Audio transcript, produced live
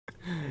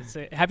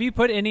Have you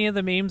put any of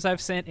the memes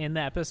I've sent in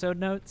the episode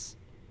notes?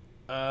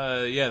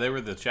 Yeah, they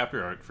were the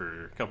chapter art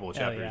for a couple of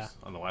chapters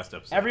on the last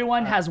episode.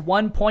 Everyone has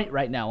 1 point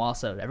right now.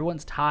 Also,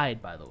 everyone's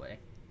tied, by the way.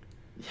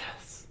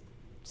 Yes.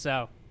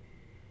 So,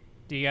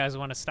 do you guys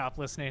want to stop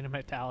listening to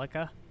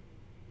Metallica?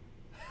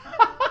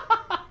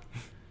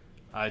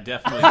 I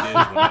definitely did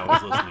when I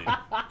was listening.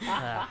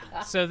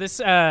 So this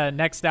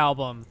next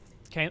album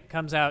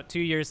comes out 2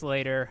 years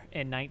later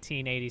in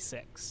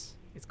 1986.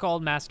 It's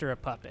called Master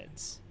of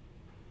Puppets.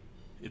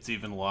 It's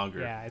even longer.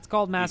 Yeah, it's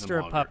called Master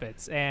of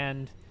Puppets,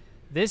 and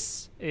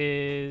this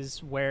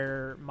is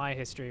where my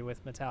history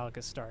with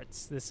Metallica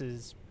starts. This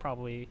is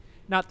probably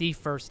not the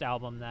first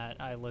album that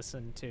I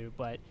listened to,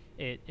 but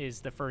it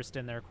is the first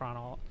in their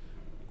chronology.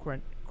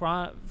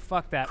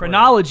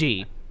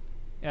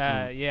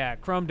 Yeah,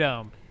 Chrome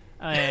Dome.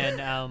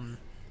 And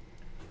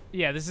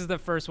yeah, this is the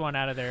first one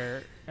out of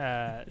their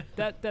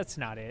that's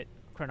not it.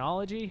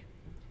 Chronology?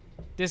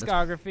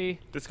 Discography?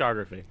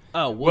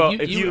 Oh, well,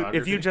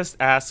 if you just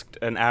asked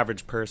an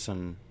average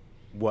person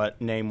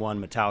what name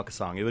one Metallica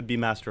song, it would be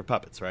Master of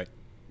Puppets, right?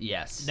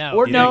 Yes. No.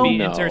 Or no.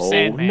 Enter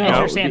Sandman. No.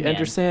 Enter Sandman.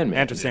 Enter Sandman.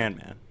 Enter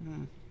Sandman.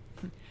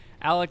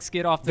 Alex,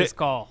 get off this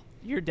call.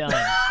 You're done.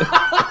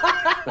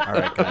 All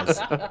right, guys.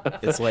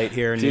 It's late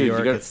here in New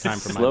York. It's time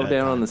for my slow bedtime.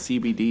 down on the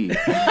CBD.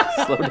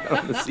 Slow down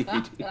on the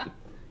CBD.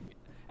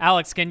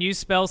 Alex, can you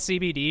spell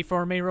CBD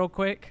for me real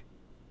quick?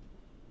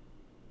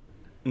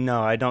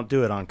 No, I don't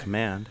do it on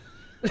command.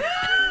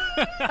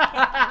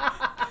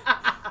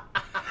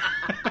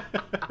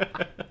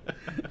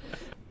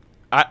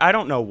 I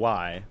don't know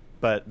why,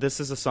 but this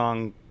is a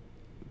song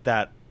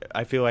that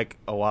I feel like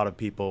a lot of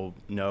people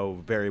know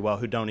very well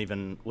who don't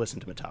even listen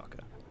to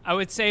Metallica. I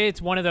would say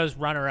it's one of those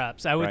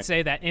runner-ups. I would Right.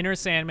 say that Enter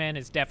Sandman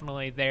is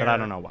definitely But I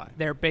don't know why.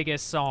 their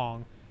biggest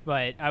song,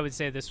 but I would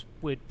say this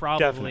would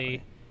probably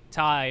Definitely.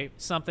 tie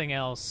something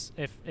else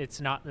if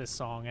it's not this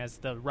song as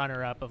the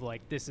runner-up of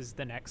like this is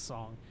the next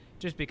song.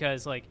 Just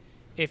because like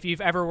if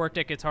you've ever worked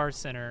at Guitar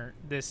Center,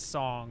 this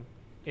song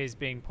is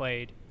being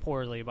played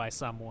poorly by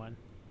someone.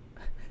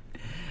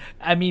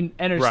 I mean,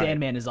 Enter Right.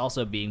 Sandman is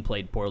also being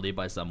played poorly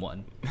by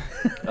someone.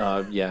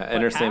 Yeah,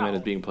 Enter Sandman how?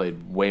 is being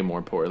played way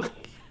more poorly.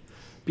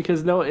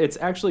 Because it's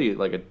actually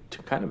like a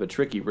kind of a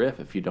tricky riff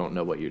if you don't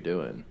know what you're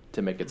doing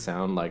to make it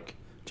sound like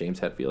James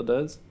Hetfield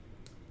does.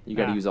 You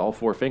got to use all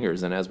 4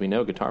 fingers, and as we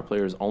know, guitar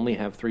players only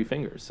have 3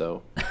 fingers.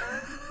 So,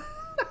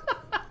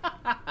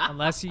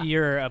 Unless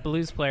you're a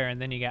blues player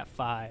and then you got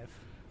 5.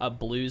 A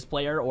blues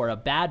player or a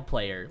bad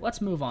player.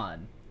 Let's move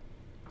on.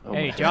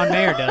 Hey, John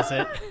Mayer does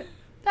it.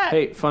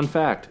 hey, fun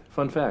fact.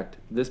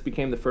 This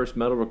became the first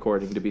metal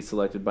recording to be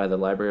selected by the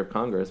Library of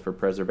Congress for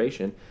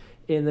preservation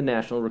in the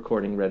National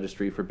Recording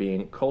Registry for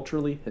being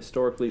culturally,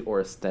 historically, or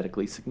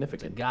aesthetically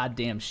significant.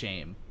 Goddamn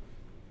shame.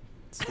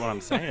 That's what I'm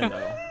saying,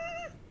 though.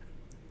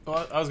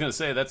 Well, I was going to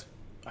say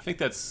I think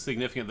that's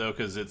significant though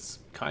because it's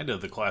kind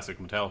of the classic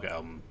Metallica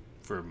album.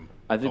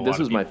 I think this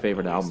was my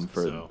favorite album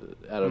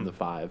out of the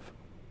 5.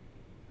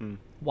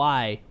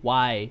 Why?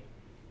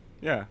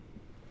 Yeah.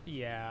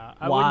 Yeah,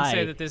 I Why? wouldn't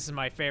say that this is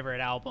my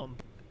favorite album.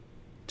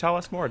 Tell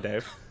us more,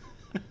 Dave.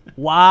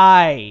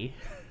 Why?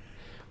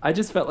 I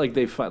just felt like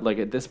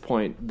at this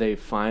point they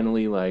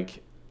finally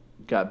like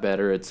got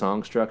better at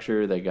song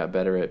structure. They got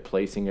better at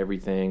placing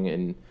everything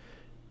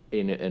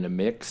in a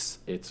mix.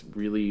 It's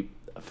really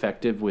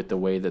effective with the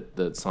way that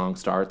the song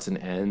starts and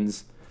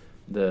ends.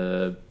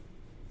 I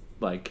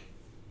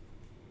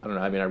don't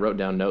know. I mean, I wrote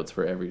down notes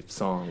for every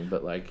song,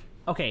 but like.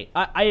 Okay,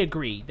 I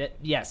agree that,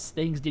 yes,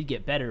 things did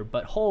get better,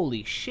 but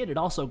holy shit, it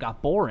also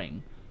got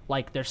boring.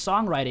 Like, their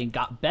songwriting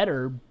got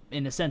better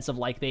in the sense of,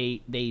 like,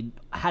 they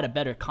had a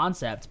better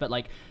concept, but,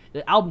 like,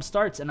 the album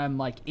starts and I'm,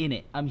 like, in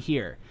it. I'm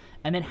here.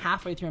 And then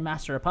halfway through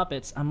Master of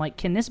Puppets, I'm like,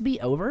 can this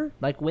be over?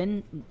 Like,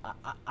 when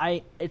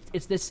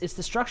it's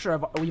the structure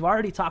of we've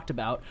already talked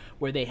about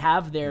where they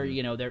have their,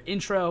 their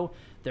intro,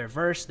 their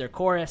verse, their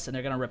chorus, and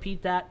they're going to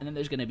repeat that, and then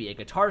there's going to be a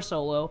guitar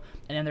solo,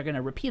 and then they're going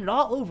to repeat it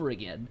all over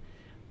again.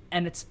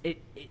 And it's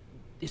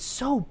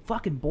so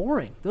fucking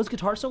boring. Those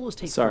guitar solos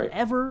take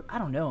forever. I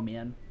don't know,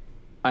 man.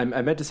 I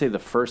meant to say the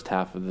first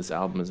half of this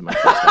album is my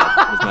first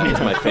album. Is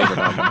my favorite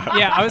album.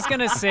 Yeah, I was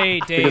gonna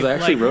say, Dave. Because I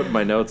actually wrote in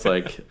my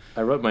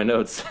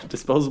notes,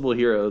 Disposable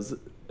Heroes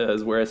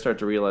is where I start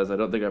to realize I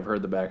don't think I've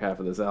heard the back half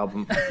of this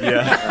album.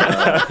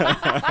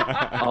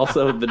 Yeah.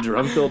 Also, the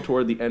drum fill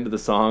toward the end of the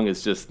song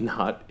is just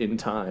not in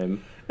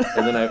time.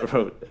 And then I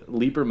wrote,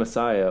 Leaper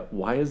Messiah,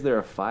 why is there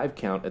a 5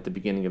 count at the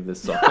beginning of this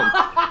song?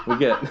 we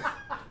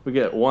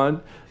get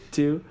 1,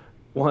 2,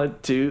 1,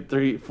 2,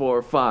 3,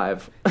 4,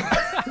 5.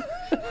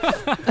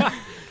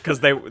 Because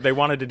they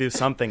wanted to do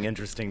something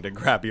interesting to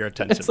grab your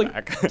attention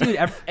back. Dude,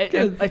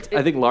 I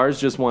think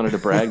Lars just wanted to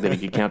brag that he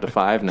could count to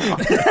 5 now.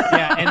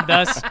 Yeah, and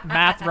thus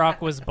math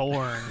rock was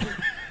born.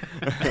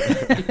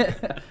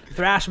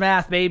 Thrash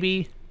math,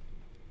 baby.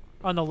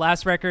 On the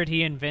last record,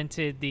 he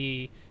invented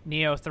the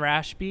neo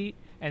thrash beat,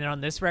 and then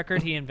on this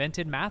record, he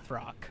invented math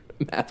rock.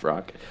 Math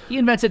rock. He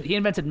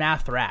invented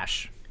math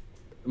thrash.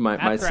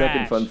 My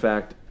second fun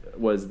fact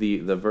was the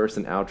verse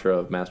and outro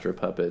of Master of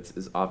Puppets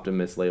is often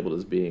mislabeled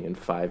as being in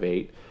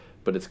 5/8,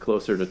 but it's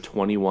closer to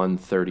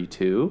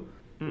 21/32,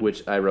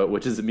 which I wrote,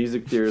 which is a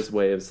music theorist's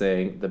way of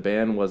saying the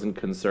band wasn't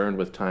concerned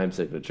with time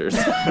signatures.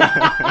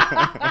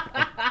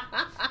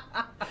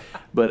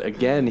 But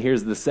again,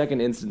 here's the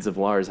second instance of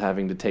Lars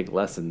having to take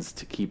lessons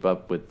to keep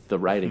up with the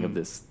writing of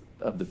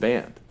the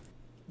band.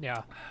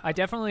 Yeah, I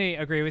definitely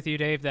agree with you,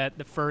 Dave, that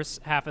the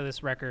first half of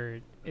this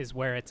record is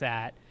where it's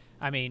at.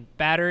 I mean,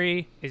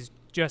 Battery is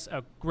just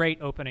a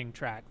great opening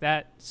track.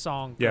 That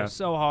song goes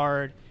so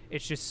hard.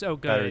 It's just so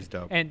good. Battery's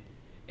dope. And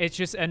it's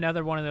just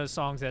another one of those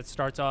songs that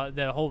starts off,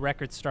 the whole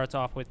record starts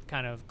off with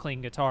kind of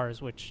clean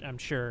guitars, which I'm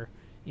sure,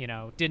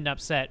 didn't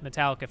upset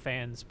Metallica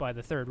fans by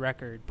the third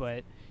record.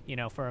 But,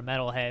 for a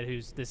metalhead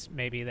who's this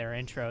maybe their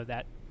intro,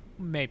 that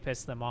may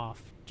piss them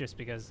off just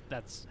because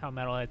that's how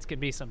metalheads can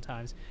be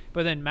sometimes.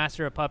 But then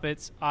Master of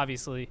Puppets,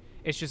 obviously,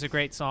 it's just a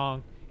great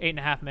song.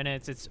 8.5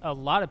 minutes. It's a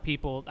lot of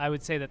people. I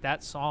would say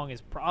that song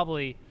is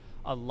probably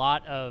a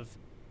lot of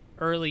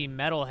early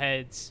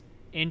metalheads'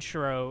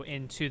 intro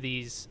into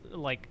these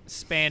like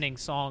spanning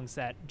songs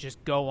that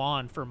just go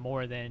on for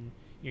more than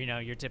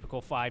your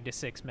typical 5 to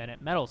 6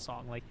 minute metal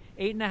song. Like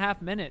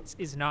 8.5 minutes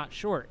is not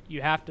short.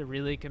 You have to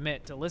really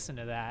commit to listen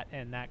to that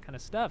and that kind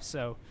of stuff.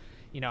 So,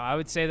 I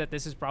would say that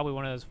this is probably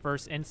one of those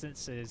first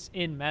instances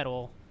in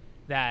metal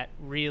that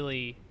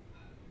really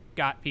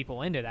got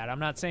people into that. I'm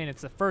not saying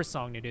it's the first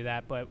song to do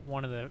that, but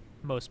one of the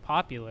most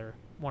popular,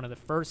 one of the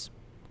first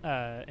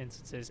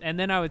instances. And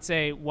then I would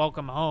say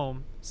Welcome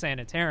Home,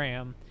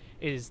 Sanitarium,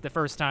 is the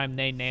first time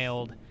they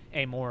nailed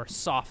a more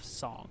soft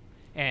song.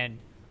 And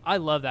I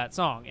love that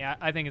song.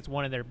 I think it's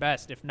one of their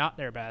best, if not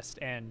their best.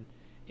 And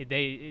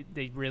they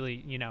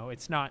really,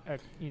 it's not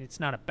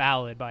a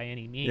ballad by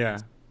any means. Yeah.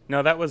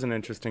 No, that was an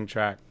interesting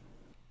track.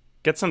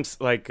 Get some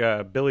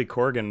Billy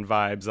Corgan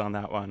vibes on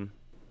that one.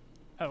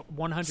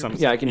 100%.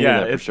 Yeah, I can hear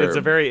that for sure. It's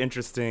a very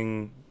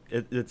interesting.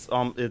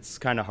 It's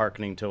kind of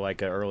hearkening to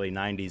like an early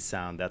 '90s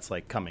sound that's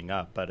like coming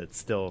up, but it's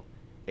still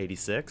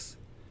 '86.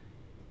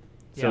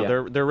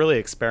 So they're really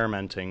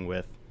experimenting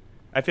with.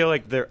 I feel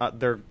like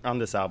they're on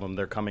this album.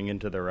 They're coming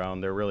into their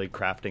own. They're really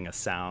crafting a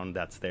sound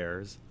that's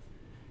theirs.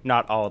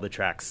 Not all of the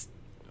tracks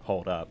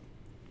hold up.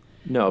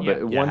 No,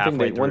 but one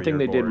thing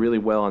they did bored. really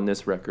well on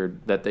this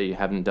record that they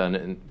haven't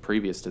done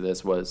previous to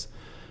this was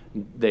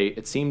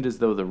it seemed as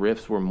though the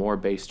riffs were more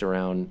based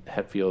around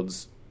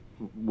Hetfield's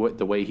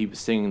the way he was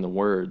singing the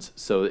words.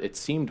 So it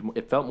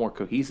felt more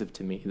cohesive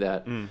to me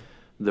that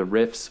the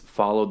riffs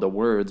followed the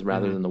words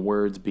rather than the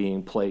words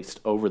being placed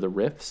over the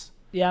riffs.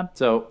 Yeah.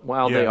 So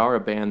while they are a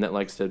band that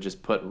likes to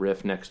just put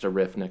riff next to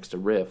riff next to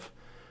riff,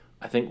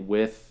 I think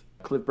with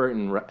Cliff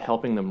Burton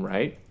helping them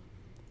write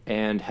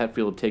and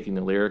Hetfield taking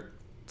the lyric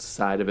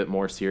side of it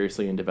more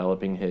seriously and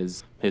developing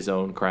his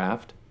own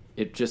craft,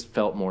 it just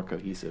felt more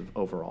cohesive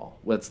overall.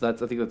 I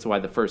think that's why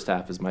the first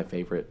half is my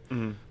favorite.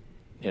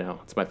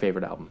 It's my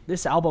favorite album.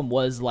 This album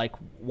was like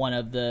one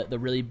of the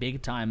really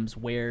big times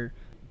where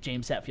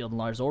James Hetfield and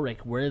Lars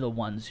Ulrich were the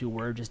ones who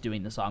were just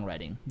doing the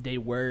songwriting.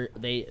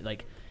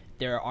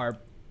 There are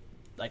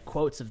like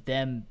quotes of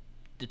them,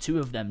 the two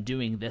of them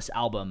doing this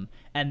album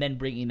and then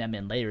bringing them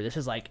in later. This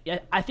is like,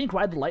 I think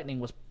Ride the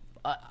Lightning was,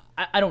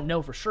 I don't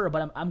know for sure,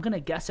 but I'm going to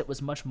guess it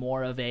was much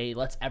more of a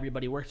let's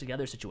everybody work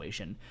together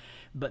situation.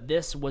 But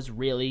this was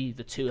really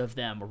the two of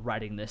them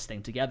writing this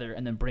thing together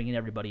and then bringing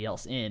everybody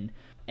else in.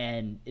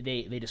 And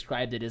they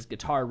described it as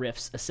guitar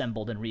riffs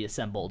assembled and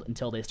reassembled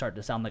until they started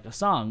to sound like a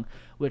song,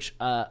 which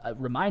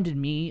reminded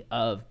me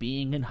of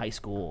being in high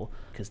school,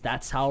 because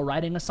that's how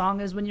writing a song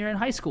is when you're in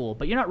high school.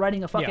 But you're not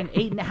writing a fucking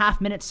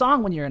 8.5 minute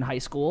song when you're in high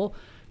school.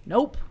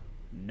 Nope,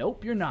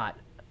 you're not.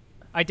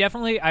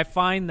 I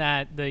find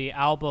that the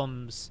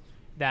albums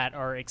that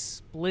are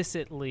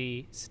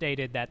explicitly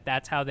stated that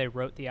that's how they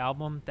wrote the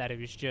album, that it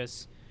was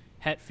just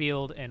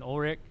Hetfield and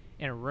Ulrich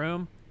in a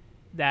room,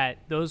 that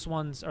those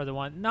ones are the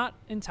one, not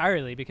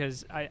entirely,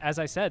 because as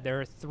I said, there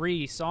are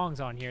 3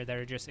 songs on here that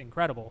are just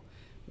incredible,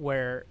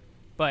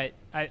 but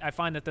I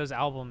find that those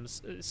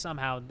albums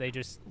somehow they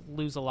just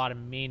lose a lot of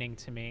meaning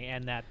to me,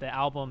 and that the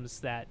albums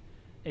that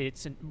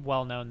it's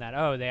well known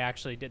that they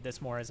actually did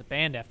this more as a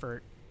band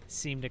effort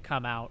seem to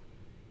come out,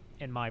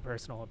 in my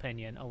personal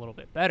opinion, a little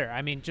bit better.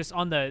 I mean, just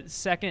on the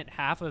second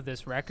half of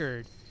this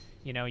record,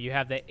 you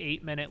have the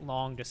 8-minute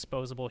long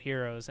Disposable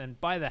Heroes,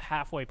 and by the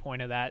halfway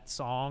point of that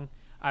song,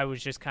 I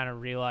was just kind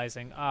of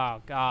realizing,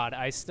 oh God,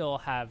 I still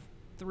have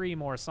 3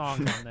 more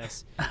songs on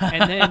this.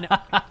 And then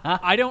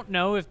I don't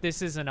know if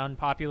this is an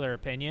unpopular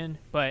opinion,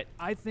 but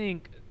I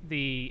think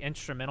the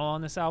instrumental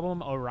on this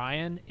album,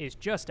 Orion, is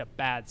just a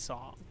bad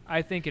song.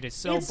 I think it is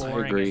so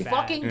boring and bad.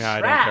 Fucking trash.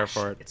 I don't care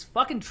for it. It's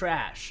fucking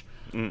trash.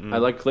 I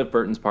like Cliff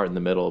Burton's part in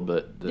the middle,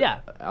 but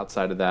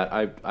outside of that,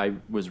 I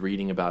was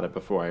reading about it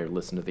before I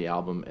listened to the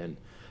album, and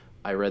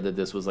I read that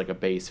this was like a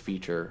bass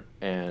feature,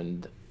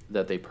 and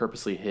that they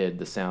purposely hid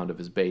the sound of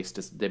his bass.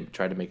 They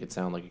tried to make it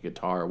sound like a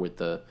guitar with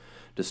the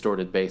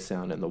distorted bass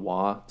sound and the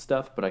wah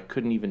stuff, but I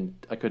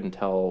couldn't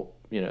tell.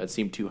 It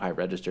seemed too high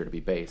register to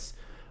be bass.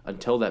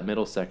 until that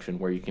middle section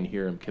where you can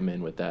hear him come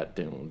in with that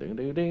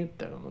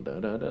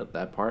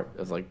that part. I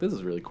was like, this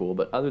is really cool.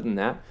 But other than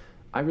that,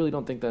 I really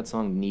don't think that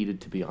song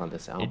needed to be on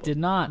this album. It did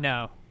not.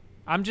 No.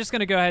 I'm just going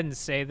to go ahead and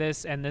say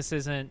this, and this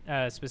isn't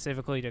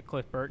specifically to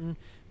Cliff Burton,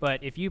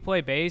 but if you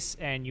play bass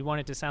and you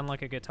want it to sound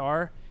like a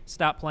guitar,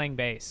 stop playing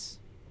bass.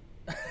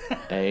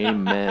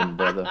 Amen,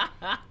 brother.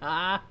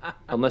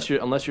 Unless you're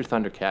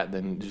Thundercat,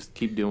 then just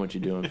keep doing what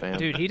you're doing, fam.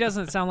 Dude, he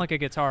doesn't sound like a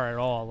guitar at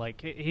all.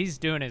 Like, he's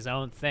doing his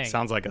own thing.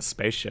 Sounds like a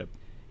spaceship.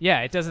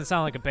 Yeah, it doesn't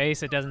sound like a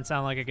bass. It doesn't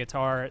sound like a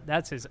guitar.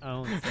 That's his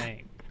own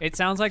thing. It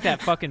sounds like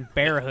that fucking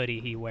bear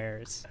hoodie he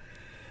wears.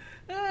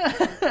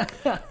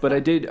 But I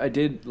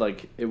did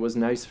like, it was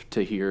nice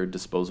to hear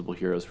Disposable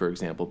Heroes, for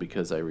example,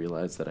 because I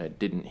realized that I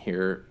didn't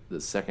hear the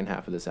second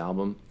half of this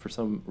album for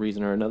some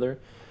reason or another.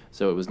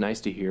 So it was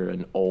nice to hear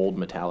an old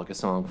Metallica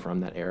song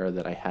from that era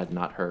that I had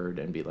not heard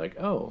and be like,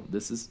 oh,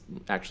 this is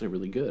actually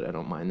really good. I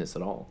don't mind this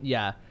at all.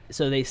 Yeah.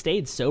 So they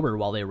stayed sober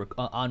while they were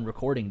on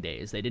recording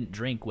days. They didn't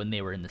drink when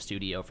they were in the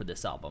studio for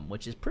this album,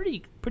 which is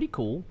pretty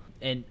cool.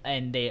 And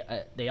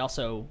they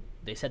also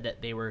said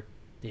that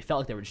they felt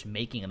like they were just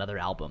making another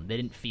album. They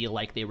didn't feel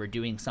like they were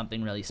doing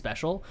something really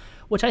special,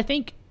 which I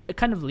think it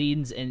kind of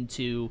leans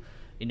into,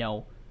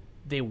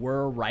 they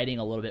were writing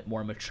a little bit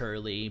more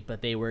maturely,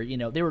 but they were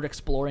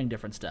exploring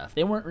different stuff.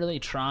 They weren't really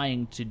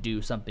trying to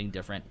do something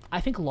different.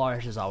 I think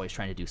Lars is always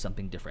trying to do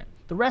something different.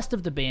 The rest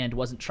of the band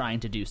wasn't trying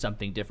to do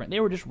something different.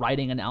 They were just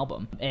writing an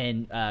album.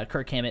 And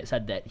Kirk Hammett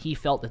said that he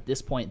felt at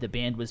this point the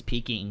band was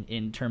peaking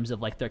in terms of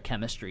like their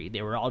chemistry.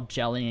 They were all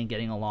gelling and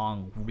getting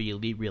along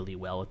really, really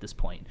well at this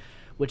point,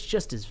 which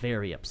just is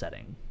very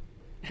upsetting.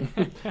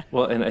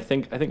 Well, and I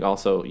think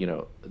also,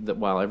 that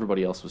while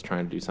everybody else was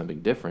trying to do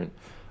something different,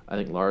 I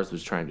think Lars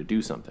was trying to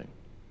do something.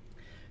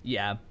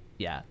 Yeah.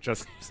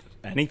 Just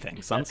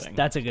anything, something.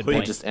 That's a good Please,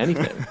 point. just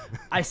anything.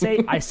 I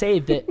say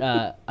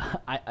that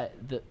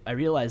I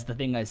realized the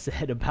thing I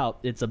said about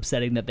it's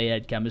upsetting that they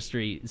had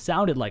chemistry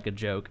sounded like a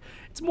joke.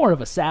 It's more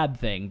of a sad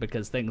thing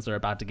because things are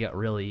about to get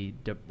really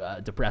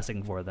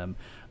depressing for them.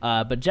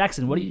 But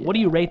Jackson, what do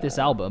you rate this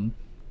album?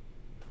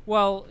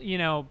 Well,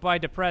 by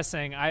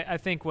depressing, I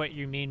think what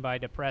you mean by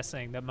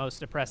depressing, the most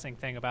depressing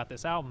thing about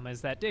this album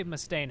is that Dave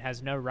Mustaine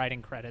has no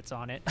writing credits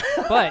on it.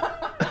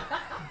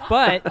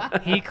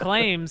 But he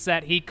claims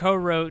that he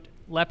co-wrote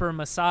Leper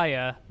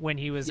Messiah when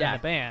he was in the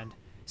band.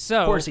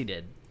 So, of course he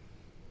did.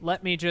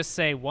 Let me just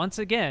say once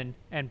again,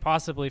 and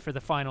possibly for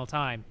the final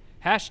time,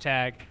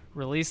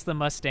 #release the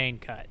Mustaine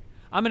cut.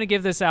 I'm going to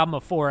give this album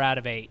a 4 out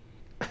of 8.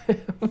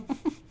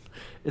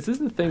 Is this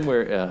the thing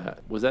where,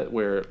 was that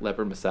where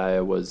Leper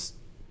Messiah has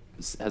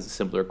a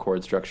simpler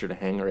chord structure to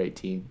Hangar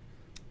 18?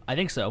 I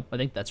think so. I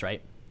think that's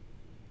right.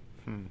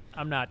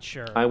 I'm not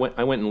sure. I went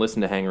and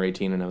listened to Hangar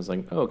 18 and I was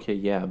like, oh, okay,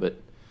 yeah, but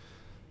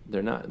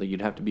they're not. Like,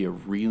 you'd have to be a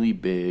really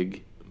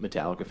big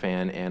Metallica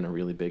fan and a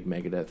really big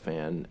Megadeth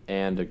fan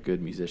and a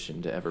good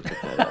musician to ever pick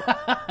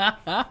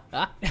that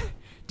up.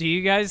 Do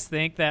you guys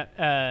think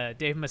that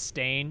Dave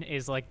Mustaine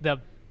is like the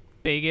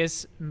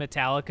biggest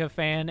Metallica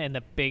fan and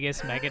the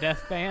biggest Megadeth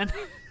fan?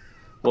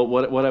 Well,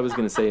 what I was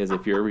going to say is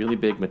if you're a really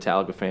big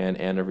Metallica fan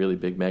and a really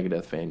big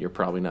Megadeth fan, you're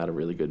probably not a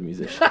really good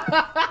musician.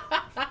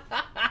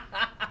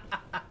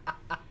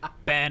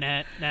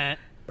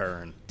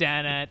 Burn.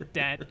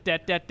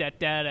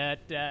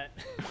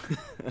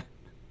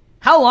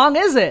 How long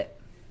is it?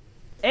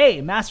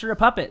 A, Master of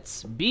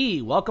Puppets.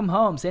 B, Welcome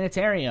Home,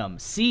 Sanitarium.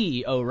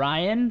 C,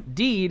 Orion.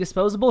 D,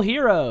 Disposable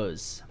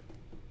Heroes.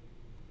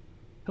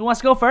 Who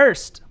wants to go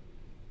first?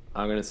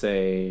 I'm going to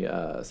say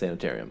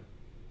Sanitarium.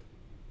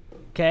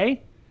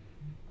 Okay.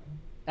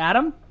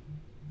 Adam?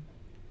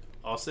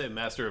 I'll say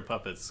Master of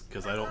Puppets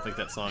because I don't think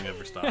that song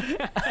ever stopped.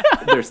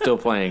 They're still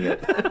playing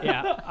it.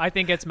 Yeah, I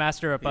think it's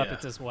Master of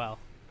Puppets as well.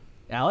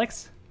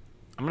 Alex?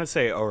 I'm going to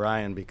say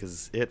Orion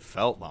because it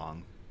felt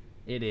long.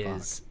 It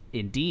is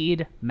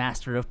indeed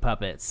Master of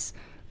Puppets.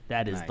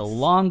 That is Nice. the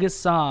longest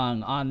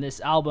song on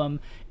this album.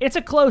 It's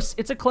a close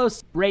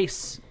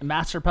race.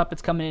 Master of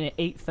Puppets coming in at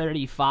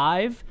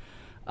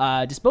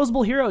 8:35.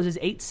 Disposable Heroes is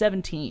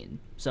 8:17.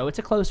 So it's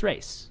a close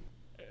race.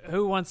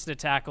 Who wants to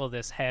tackle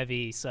this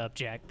heavy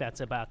subject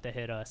that's about to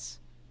hit us?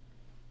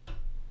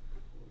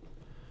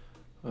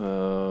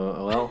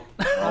 Well,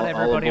 Not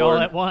everybody all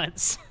at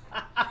once.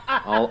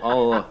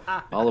 all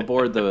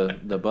aboard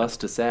the bus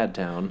to Sad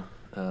Town.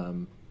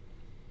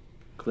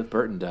 Cliff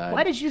Burton died.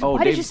 Why did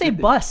you say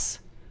bus?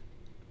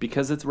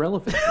 Because it's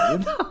relevant,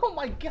 dude. Oh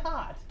my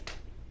god.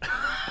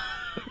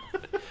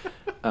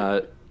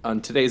 On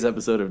today's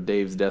episode of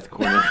Dave's Death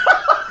Corner.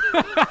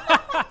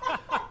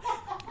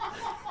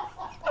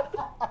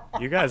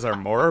 You guys are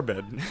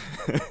morbid.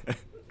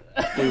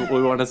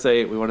 we want to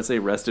say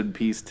rest in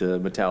peace to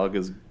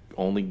Metallica's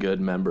only good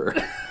member.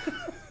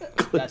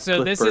 Cliff This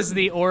Burton. is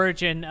the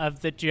origin of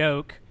the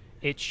joke.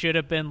 It should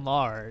have been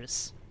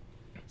Lars.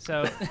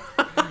 So,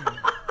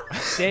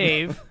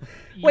 Dave.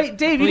 Wait,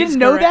 Dave, you please didn't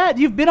know correct- that?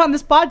 You've been on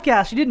this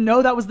podcast. You didn't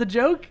know that was the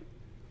joke?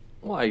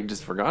 Well, I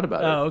just forgot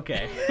about Oh, it.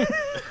 okay.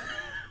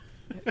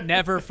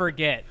 Never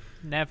forget.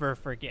 Never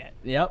forget.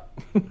 Yep.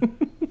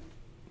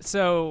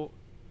 So,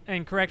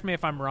 and correct me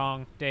if I'm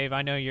wrong, Dave.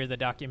 I know you're the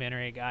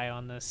documentary guy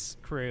on this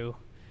crew,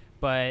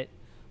 but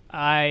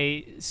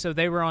so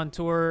they were on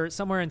tour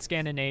somewhere in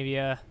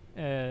Scandinavia.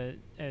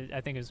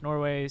 I think it was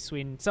Norway,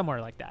 Sweden,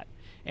 somewhere like that.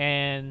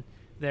 And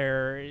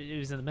it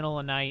was in the middle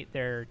of the night.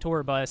 Their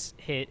tour bus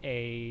hit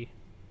a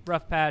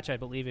rough patch. I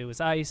believe it was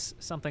ice,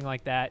 something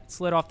like that. It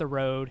slid off the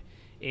road.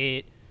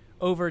 It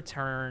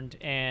overturned,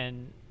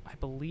 and I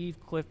believe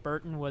Cliff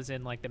Burton was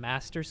in like the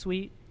master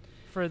suite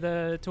for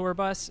the tour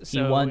bus.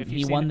 So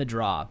he won the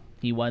draw.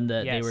 He won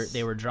the Yes.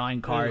 they were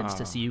drawing cards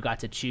to see who got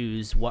to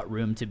choose what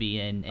room to be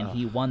in, and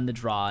he won the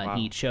draw. And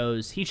he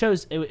chose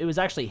it was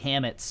actually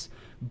Hammett's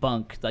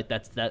bunk, like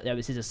that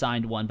was his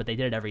assigned one, but they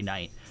did it every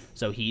night.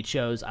 So he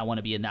chose, I want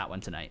to be in that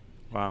one tonight.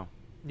 Wow.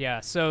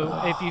 Yeah,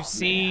 so if you've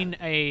seen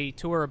a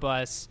tour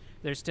bus,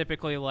 there's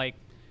typically like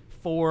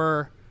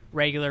 4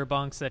 regular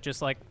bunks that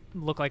just like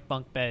look like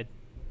bunk bed,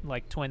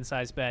 like twin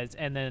size beds,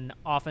 and then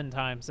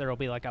oftentimes there will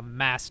be like a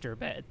master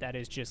bed that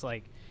is just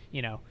like,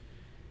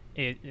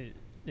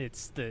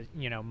 it's the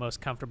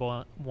most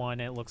comfortable one.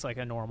 It looks like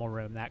a normal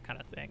room, that kind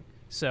of thing.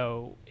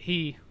 So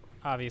he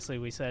obviously,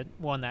 we said,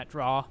 won that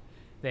draw.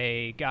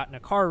 They got in a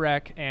car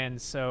wreck, and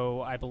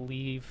so I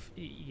believe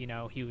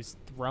he was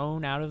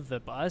thrown out of the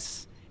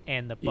bus,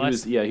 and the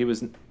bus he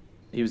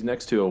was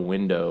next to a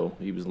window.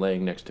 He was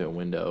laying next to a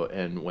window,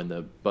 and when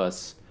the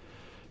bus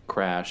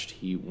crashed,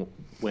 he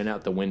went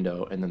out the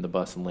window, and then the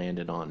bus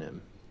landed on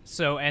him.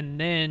 So, and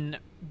then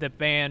the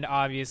band,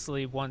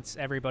 obviously, once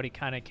everybody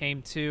kind of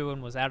came to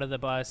and was out of the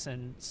bus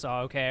and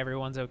saw, okay,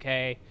 everyone's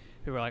okay,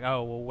 we were like,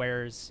 oh, well,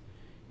 where's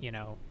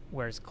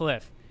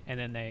Cliff? And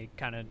then they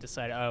kind of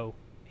decided, oh,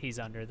 he's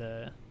under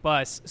the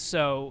bus.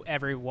 So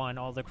everyone,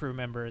 all the crew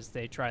members,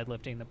 they tried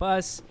lifting the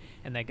bus,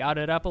 and they got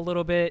it up a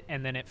little bit,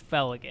 and then it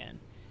fell again.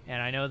 And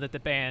I know that the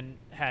band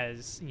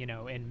has,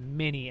 in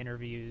many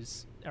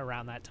interviews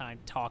around that time,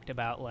 talked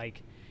about,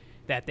 like,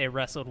 that they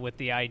wrestled with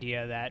the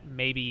idea that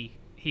maybe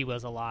he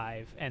was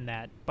alive, and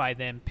that by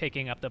them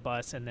picking up the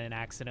bus and then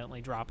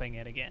accidentally dropping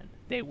it again,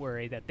 they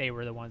worry that they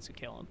were the ones who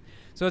killed him.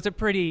 So it's a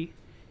pretty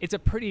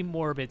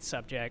morbid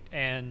subject,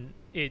 and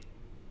it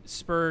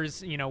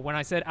spurs, when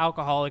I said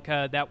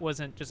Alcoholica, that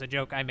wasn't just a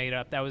joke I made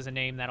up. That was a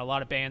name that a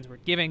lot of bands were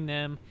giving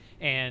them,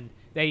 and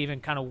they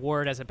even kind of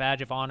wore it as a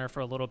badge of honor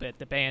for a little bit,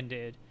 the band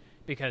did,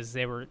 because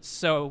they were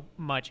so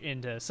much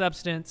into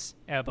substance,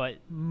 but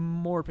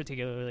more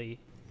particularly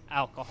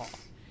alcohol.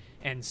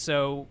 And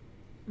so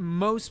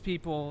most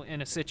people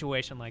in a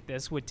situation like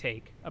this would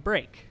take a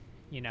break.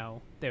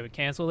 They would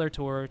cancel their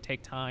tour,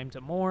 take time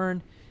to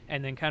mourn,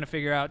 and then kind of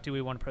figure out, do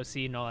we want to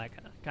proceed and all that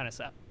kind of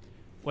stuff.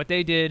 What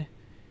they did,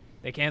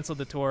 they canceled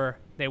the tour.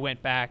 They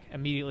went back,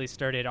 immediately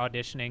started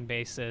auditioning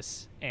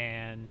bassists,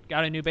 and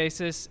got a new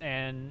bassist.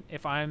 And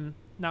if I'm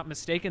not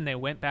mistaken, they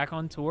went back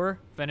on tour,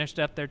 finished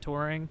up their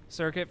touring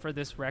circuit for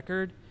this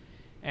record,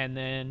 and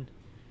then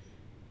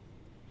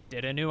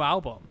did a new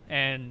album.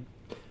 And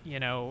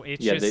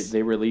it's just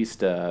they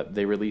released like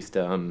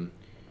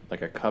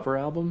a cover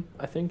album,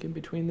 I think, in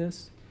between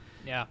this.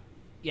 Yeah.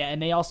 Yeah,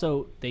 and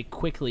they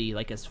quickly,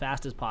 like as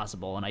fast as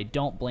possible, and I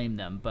don't blame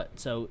them. But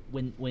so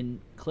when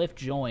Cliff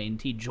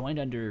joined, he joined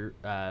under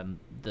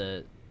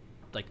the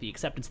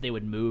acceptance they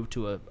would move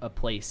to a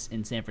place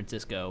in San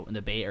Francisco in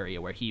the Bay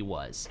Area where he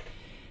was.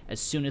 As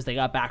soon as they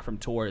got back from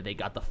tour, they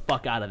got the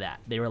fuck out of that.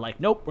 They were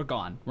like, nope, we're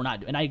gone. We're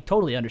not. And I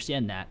totally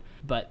understand that.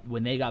 But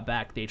when they got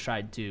back, they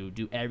tried to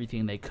do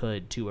everything they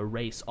could to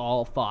erase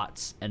all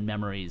thoughts and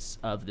memories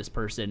of this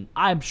person.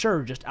 I'm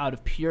sure just out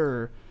of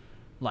pure,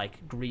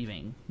 like,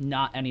 grieving,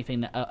 not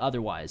anything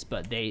otherwise.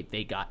 But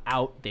they got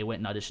out. They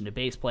went and auditioned a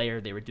bass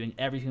player. They were doing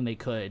everything they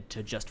could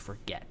to just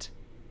forget.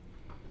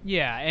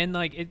 Yeah, and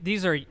like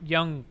these are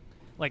young.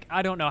 Like,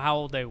 I don't know how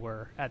old they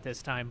were at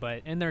this time,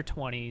 but in their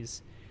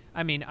 20s.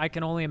 I mean, I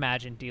can only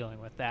imagine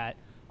dealing with that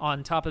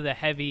on top of the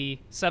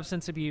heavy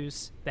substance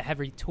abuse, the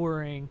heavy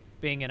touring,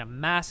 being in a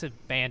massive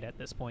band at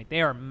this point.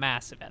 They are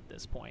massive at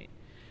this point.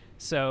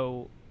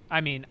 So,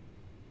 I mean,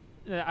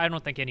 I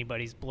don't think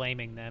anybody's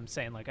blaming them,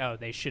 saying like, oh,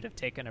 they should have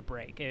taken a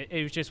break.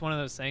 It was just one of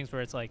those things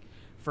where it's like,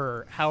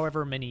 for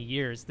however many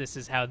years, this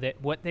is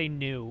what they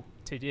knew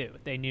to do.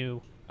 They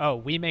knew, oh,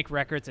 we make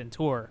records and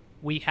tour.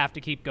 We have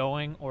to keep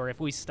going, or if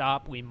we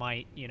stop, we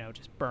might,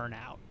 just burn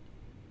out.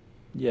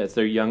 Yeah, it's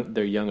their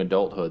young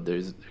adulthood.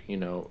 There's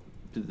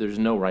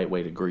no right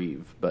way to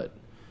grieve, but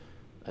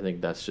I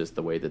think that's just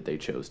the way that they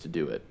chose to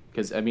do it.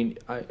 Because I mean,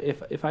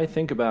 if I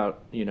think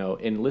about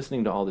in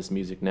listening to all this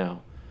music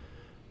now,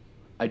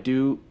 I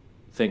do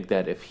think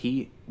that if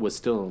he was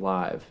still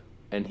alive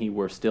and he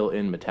were still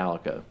in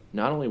Metallica,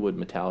 not only would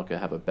Metallica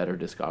have a better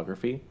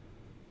discography,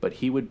 but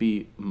he would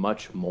be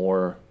much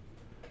more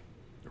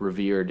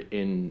revered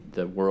in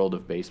the world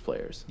of bass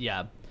players.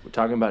 Yeah. We're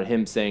talking about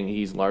him saying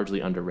he's largely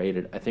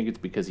underrated. I think it's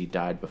because he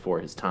died before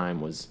his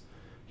time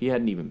he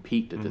hadn't even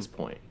peaked at this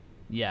point.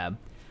 Yeah.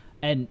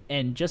 And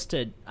just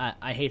to,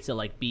 I hate to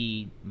like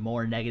be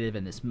more negative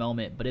in this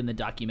moment, but in the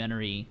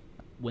documentary,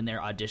 when they're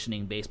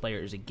auditioning bass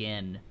players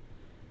again,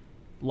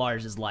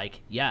 Lars is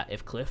like, yeah,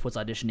 if Cliff was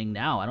auditioning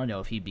now, I don't know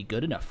if he'd be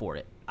good enough for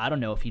it. I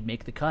don't know if he'd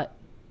make the cut.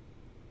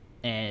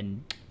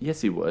 And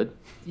Yes, he would.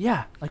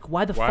 yeah, like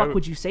why the Why fuck would-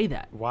 would you say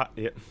that? What?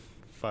 Yeah.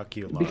 Fuck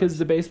you, Lars. Because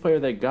the bass player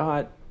they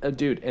got,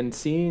 dude, and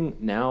seeing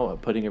now,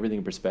 putting everything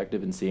in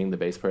perspective and seeing the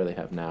bass player they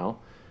have now,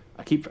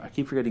 I keep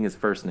forgetting his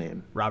first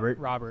name, Robert.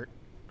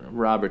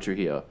 Robert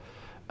Trujillo.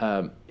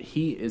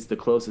 He is the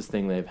closest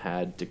thing they've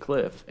had to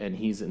Cliff, and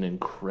he's an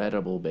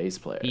incredible bass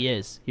player. He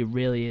is. He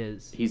really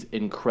is. He's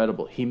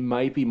incredible. He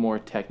might be more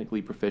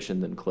technically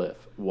proficient than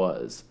Cliff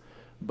was,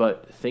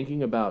 but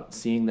thinking about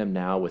seeing them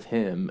now with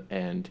him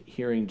and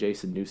hearing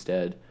Jason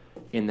Newsted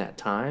in that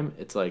time,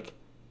 it's like,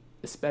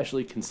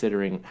 especially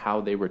considering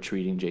how they were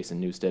treating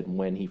Jason Newsted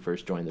when he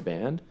first joined the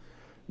band,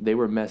 they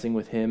were messing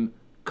with him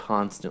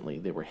constantly.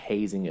 They were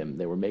hazing him.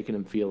 They were making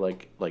him feel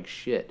like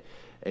shit.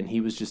 And he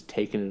was just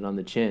taking it on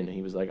the chin.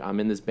 He was like, I'm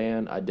in this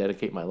band. I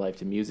dedicate my life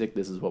to music.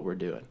 This is what we're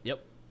doing.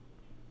 Yep.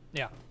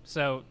 Yeah.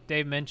 So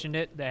Dave mentioned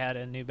it. They had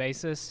a new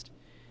bassist.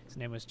 His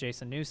name was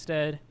Jason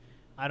Newsted.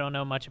 I don't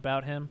know much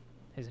about him.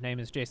 His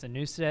name is Jason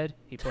Newsted.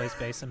 He plays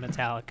bass in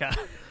Metallica.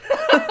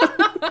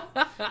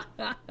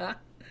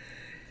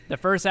 The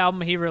first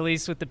album he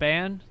released with the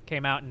band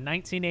came out in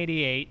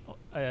 1988,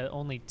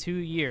 only 2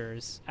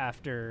 years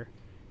after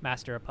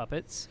Master of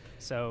Puppets.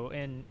 So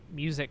in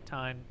music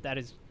time, that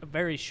is a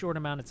very short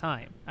amount of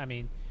time. I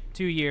mean,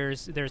 2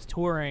 years, there's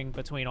touring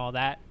between all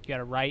that. You got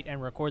to write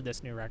and record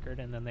this new record,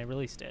 and then they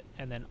released it.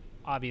 And then,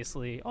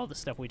 obviously, all the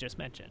stuff we just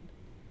mentioned.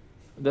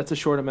 That's a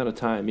short amount of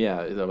time. Yeah,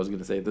 I was going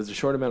to say, there's a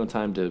short amount of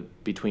time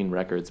between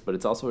records, but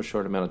it's also a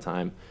short amount of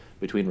time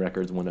between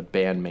records when a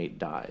bandmate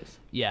dies.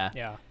 Yeah.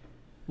 Yeah.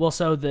 Well,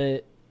 so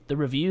the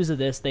reviews of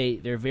this,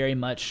 they're very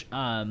much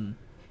leaning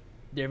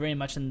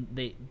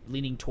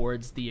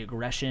towards the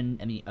aggression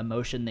and the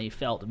emotion they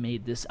felt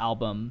made this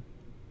album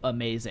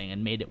amazing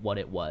and made it what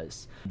it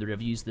was. The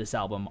reviews of this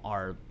album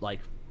are like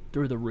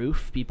through the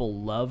roof.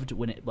 People loved it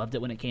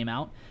when it came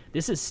out.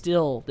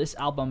 This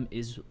album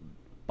is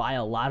by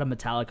a lot of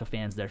Metallica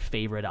fans their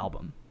favorite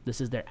album.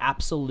 This is their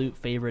absolute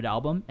favorite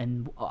album,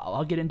 and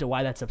I'll get into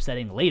why that's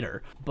upsetting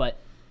later.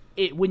 But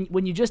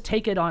when you just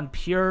take it on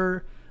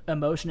pure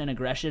emotion and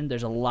aggression,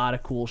 there's a lot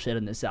of cool shit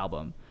in this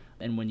album.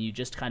 And when you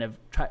just kind of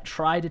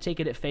try to take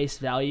it at face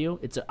value,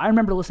 I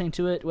remember listening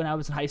to it when I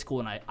was in high school,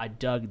 and I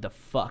dug the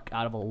fuck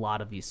out of a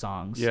lot of these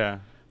songs. Yeah,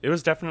 it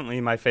was definitely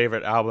my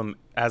favorite album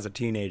as a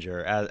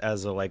teenager,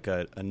 as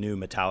a new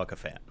Metallica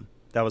fan.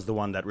 That was the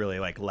one that really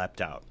leapt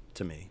out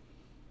to me.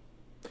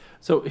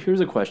 So here's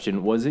a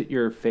question. Was it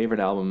your favorite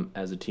album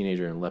as a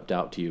teenager and leapt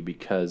out to you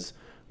because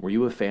were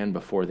you a fan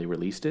before they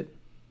released it?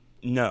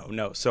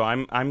 No. So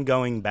I'm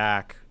going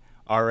back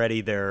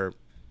already there.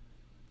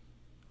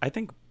 I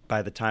think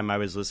by the time I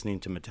was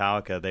listening to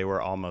Metallica, they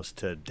were almost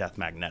to Death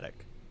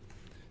Magnetic.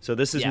 So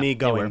this is me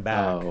going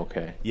back. Oh,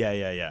 okay.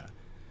 Yeah.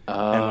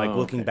 And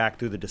looking back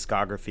through the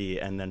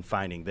discography and then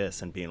finding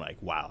this and being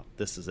like, wow,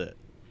 this is it.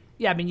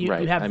 Yeah, I mean, you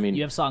Right. have I mean-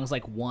 you have songs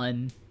like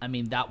One. I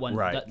mean, that one,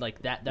 Right.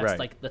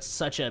 That's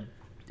such a,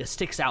 it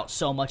sticks out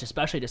so much,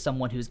 especially to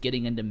someone who's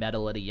getting into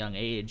metal at a young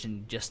age,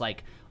 and just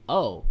like,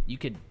 oh, you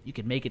could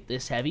make it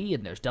this heavy,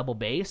 and there's double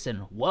bass,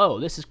 and whoa,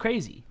 this is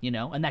crazy,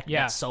 and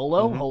that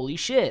solo, holy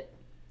shit.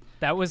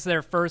 That was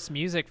their first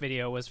music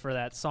video, was for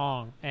that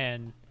song.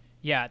 And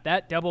yeah,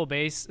 that double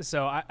bass.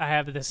 So I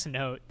have this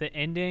note. The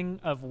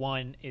ending of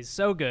One is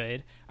so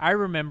good. I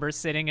remember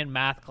sitting in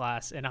math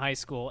class in high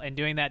school and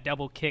doing that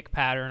double kick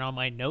pattern on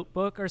my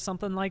notebook or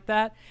something like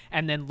that,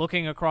 and then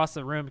looking across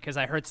the room because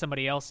I heard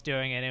somebody else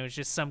doing it, and it was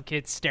just some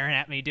kids staring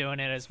at me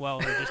doing it as well.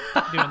 They're just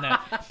doing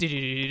that.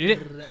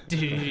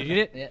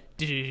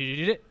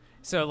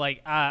 So,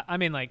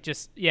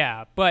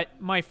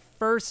 but my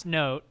first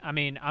note, I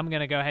mean, I'm going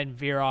to go ahead and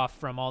veer off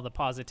from all the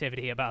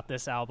positivity about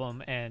this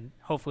album, and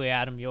hopefully,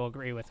 Adam, you'll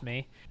agree with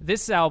me.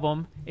 This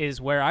album is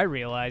where I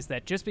realized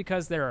that just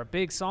because there are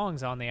big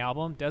songs on the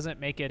album doesn't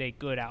make it a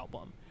good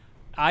album.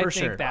 I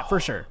think that for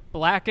sure.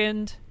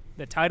 Blackened,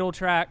 the title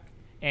track,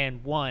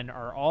 and One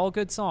are all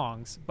good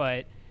songs,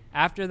 but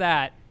after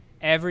that,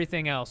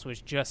 everything else was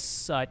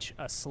just such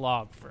a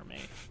slog for me.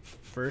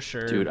 For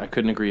sure. Dude, I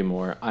couldn't agree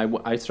more.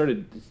 I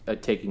started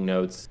taking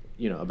notes,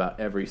 about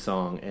every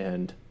song,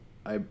 and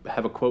I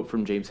have a quote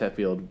from James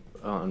Hetfield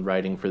on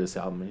writing for this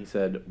album, and he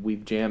said,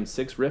 "We've jammed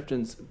 6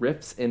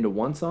 riffs into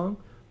one song.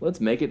 Let's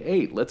make it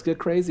 8. Let's get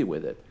crazy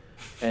with it."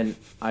 And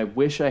I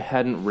wish I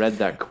hadn't read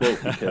that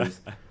quote,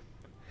 because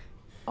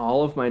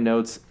all of my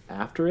notes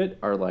after it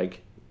are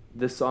like,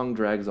 this song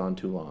drags on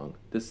too long.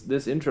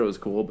 This intro is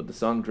cool, but the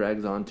song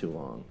drags on too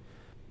long.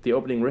 The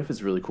opening riff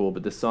is really cool,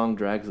 but the song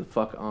drags the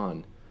fuck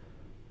on.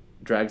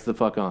 Drags the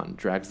fuck on.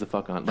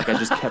 Like, I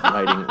just kept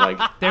writing, like...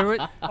 There were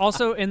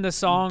also in the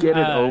song... Get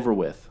it over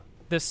with.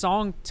 The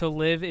song To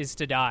Live Is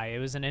To Die. It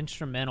was an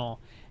instrumental.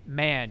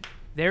 Man,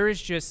 there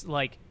is just,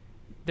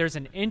 there's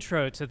an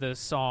intro to the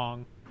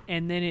song,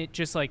 and then it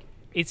just,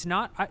 it's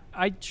not...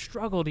 I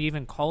struggle to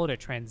even call it a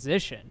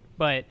transition,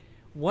 but...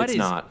 What is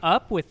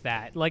up with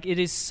that? It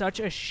is such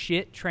a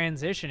shit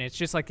transition. It's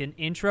just like an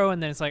intro,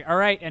 and then it's like, all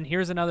right, and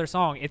here's another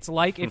song. It's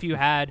like if you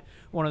had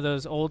one of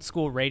those old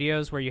school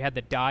radios where you had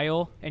the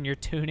dial and you're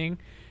tuning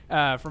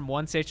from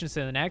one station to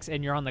the next,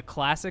 and you're on the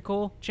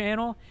classical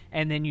channel,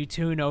 and then you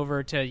tune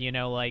over to, you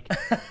know, like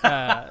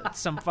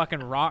some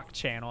fucking rock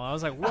channel. I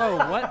was like, whoa,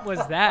 what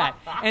was that?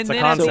 And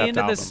then at the end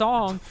of the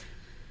song,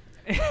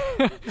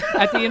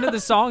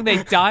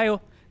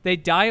 they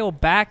dial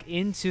back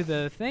into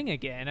the thing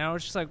again. And I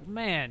was just like,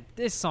 man,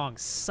 this song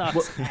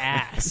sucks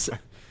ass.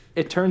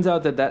 It turns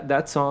out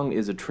that song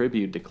is a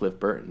tribute to Cliff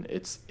Burton.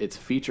 It's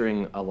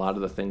featuring a lot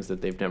of the things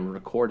that they've never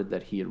recorded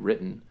that he had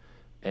written.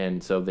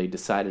 And so they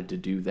decided to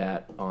do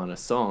that on a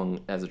song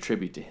as a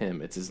tribute to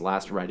him. It's his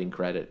last writing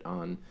credit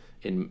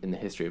in the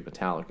history of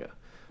Metallica.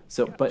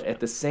 So, gotcha. But at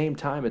the same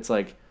time, it's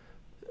like,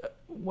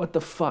 what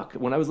the fuck?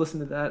 When I was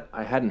listening to that,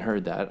 I hadn't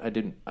heard that. I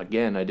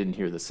didn't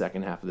hear the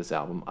second half of this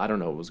album. I don't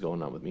know what was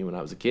going on with me when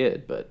I was a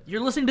kid, but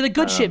you're listening to the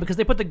good shit because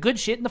they put the good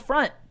shit in the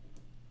front.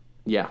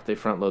 Yeah, they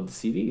front load the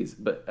CDs,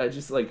 but I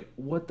just like,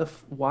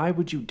 why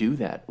would you do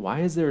that? Why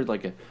is there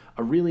like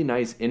a really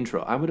nice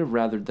intro? I would have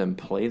rather them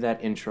play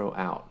that intro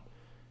out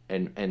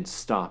and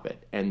stop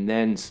it and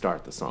then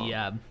start the song.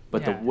 Yeah.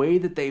 But the way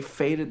that they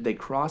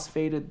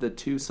cross-faded the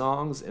two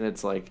songs, and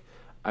it's like,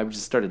 I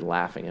just started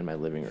laughing in my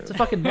living room. It's a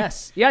fucking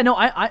mess. Yeah, no,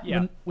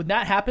 when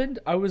that happened,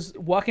 I was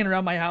walking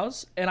around my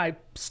house and I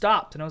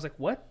stopped and I was like,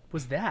 what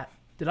was that?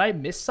 Did I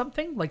miss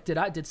something? Like,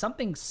 did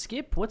something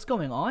skip? What's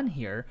going on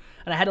here?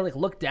 And I had to like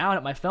look down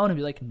at my phone and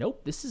be like,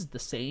 nope, this is the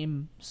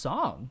same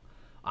song.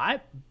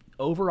 I'm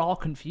overall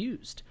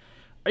confused.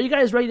 Are you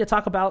guys ready to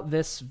talk about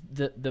this?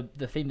 The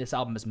thing this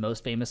album is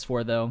most famous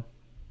for, though.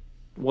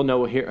 Well,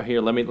 no.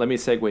 Here. Let me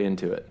segue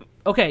into it.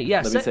 Okay.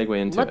 Yeah. Let me segue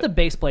into it. Let the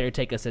bass player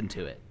take us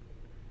into it.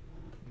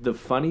 The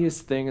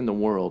funniest thing in the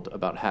world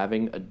about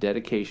having a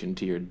dedication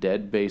to your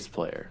dead bass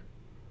player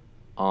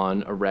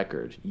on a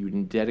record, you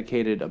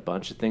dedicated a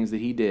bunch of things that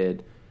he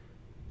did.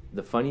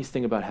 The funniest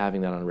thing about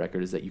having that on a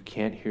record is that you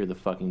can't hear the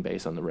fucking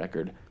bass on the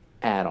record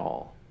at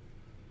all.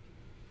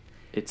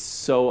 It's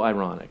so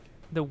ironic.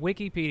 The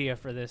Wikipedia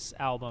for this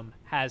album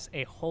has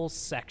a whole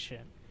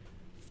section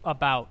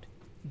about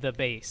the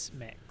bass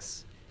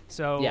mix.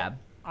 So yeah.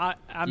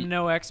 I'm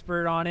no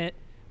expert on it,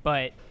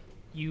 but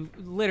you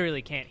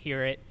literally can't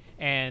hear it.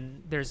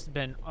 And there's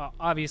been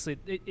obviously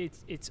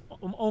it's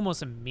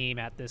almost a meme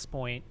at this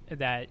point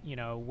that, you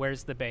know,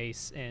 where's the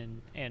bass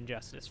in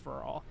Justice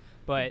for All.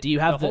 But do you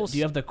have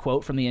the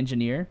quote from the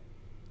engineer?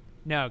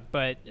 No,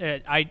 but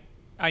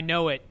I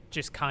know it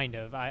just kind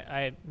of.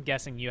 I'm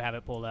guessing you have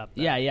it pulled up.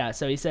 Though. Yeah.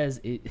 So he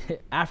says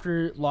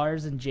after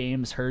Lars and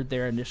James heard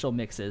their initial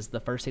mixes, the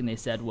first thing they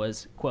said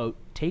was, quote,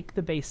 take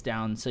the bass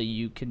down so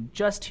you can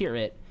just hear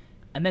it,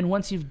 and then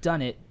once you've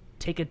done it,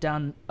 take it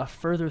down a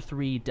further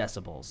 3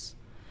 decibels.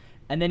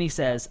 And then he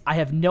says, I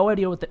have no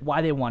idea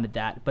why they wanted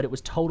that, but it was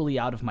totally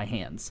out of my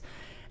hands.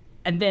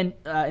 And then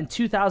in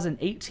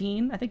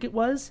 2018, I think it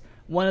was,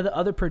 one of the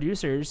other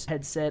producers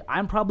had said,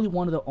 I'm probably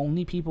one of the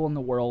only people in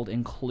the world,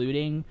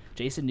 including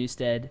Jason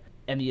Newsted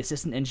and the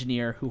assistant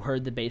engineer, who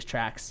heard the bass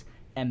tracks,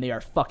 and they are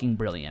fucking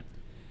brilliant.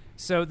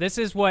 So this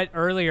is what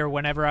earlier,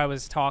 whenever I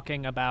was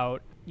talking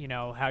about, you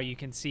know, how you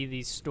can see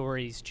these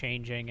stories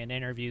changing in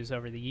interviews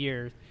over the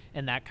years,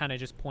 and that kind of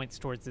just points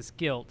towards this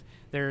guilt.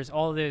 There's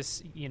all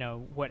this, you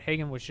know, what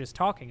Hagen was just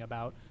talking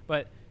about,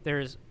 but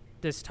there's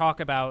this talk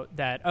about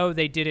that, oh,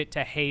 they did it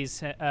to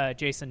haze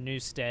Jason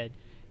Newsted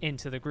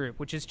into the group,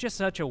 which is just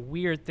such a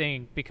weird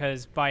thing,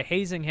 because by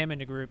hazing him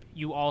into group,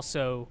 you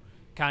also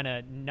kind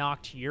of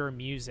knocked your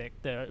music,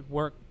 the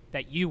work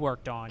that you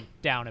worked on,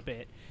 down a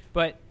bit.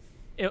 But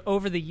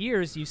over the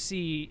years, you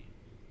see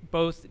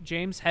both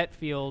James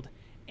Hetfield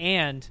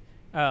and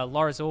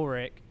Lars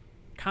Ulrich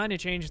kind of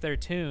change their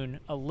tune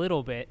a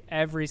little bit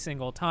every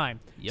single time.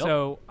 Yep.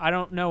 So I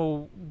don't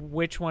know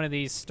which one of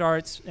these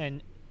starts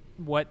and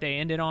what they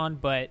ended on,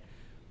 but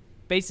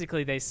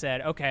basically they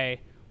said,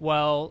 okay,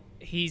 well,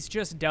 he's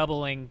just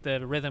doubling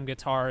the rhythm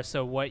guitar,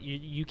 so what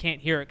you can't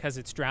hear it because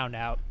it's drowned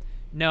out.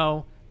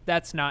 No,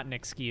 that's not an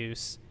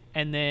excuse.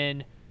 And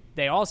then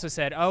they also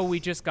said, oh, we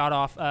just got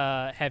off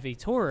heavy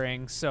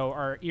touring, so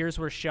our ears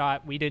were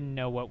shot. We didn't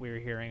know what we were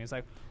hearing. It's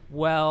like,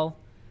 well,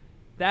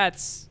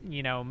 that's,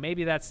 you know,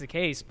 maybe that's the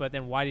case, but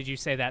then why did you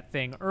say that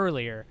thing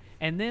earlier?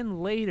 And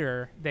then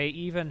later, they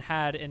even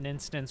had an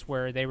instance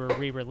where they were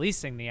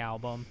re-releasing the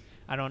album.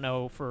 I don't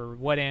know for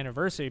what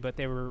anniversary, but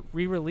they were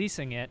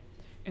re-releasing it.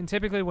 And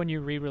typically when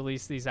you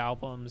re-release these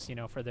albums, you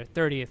know, for their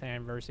 30th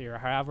anniversary or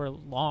however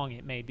long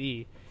it may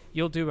be,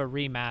 you'll do a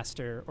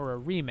remaster or a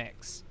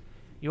remix.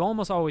 You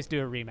almost always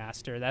do a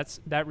remaster.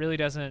 That really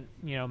doesn't,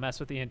 you know, mess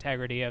with the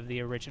integrity of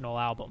the original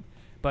album.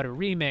 But a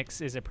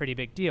remix is a pretty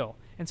big deal.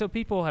 And so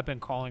people have been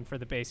calling for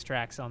the bass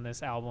tracks on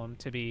this album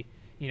to be,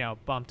 you know,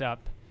 bumped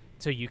up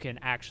so you can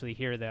actually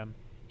hear them.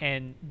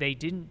 And they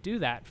didn't do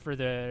that for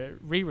the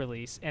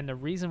re-release. And the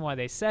reason why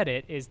they said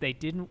it is they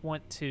didn't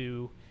want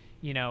to,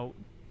 you know,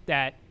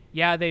 that,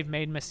 yeah, they've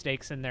made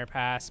mistakes in their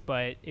past,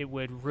 but it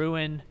would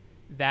ruin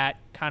that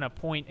kind of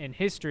point in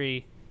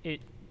history.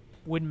 It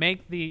would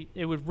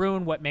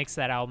ruin what makes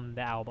that album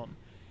the album.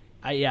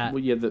 Yeah.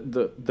 Well,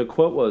 the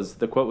quote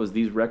was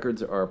these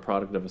records are a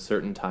product of a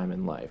certain time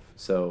in life.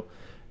 So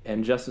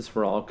and Justice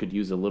for All could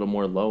use a little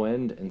more low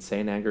end, and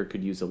Saint Anger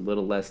could use a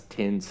little less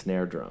tin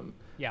snare drum.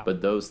 Yeah.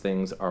 But those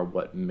things are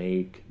what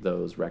make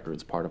those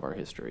records part of our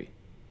history.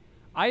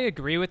 I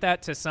agree with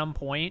that to some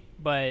point,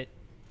 but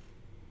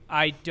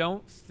I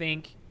don't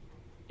think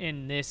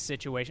in this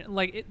situation,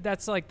 like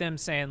that's like them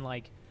saying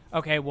like,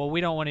 okay, well, we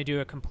don't want to do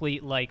a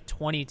complete like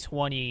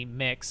 2020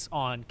 mix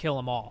on Kill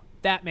 'Em All.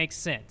 That makes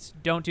sense.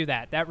 Don't do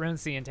that. That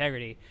ruins the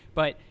integrity.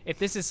 But if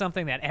this is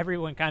something that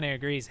everyone kind of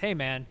agrees, hey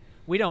man,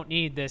 we don't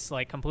need this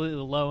like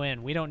completely low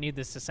end. We don't need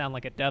this to sound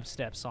like a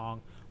dubstep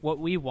song. What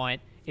we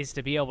want is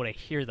to be able to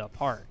hear the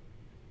part.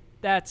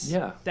 That's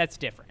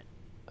different.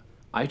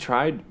 I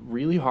tried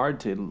really hard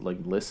to like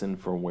listen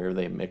for where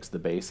they mixed the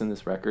bass in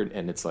this record,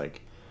 and it's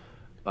like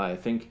I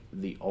think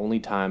the only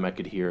time I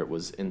could hear it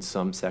was in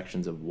some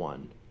sections of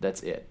one.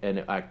 That's it.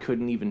 And I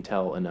couldn't even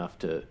tell enough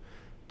to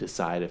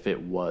decide if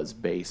it was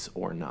bass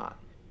or not.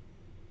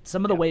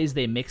 Some of the ways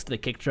they mixed the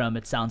kick drum,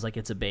 it sounds like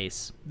it's a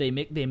bass. They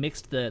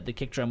mixed the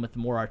kick drum with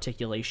more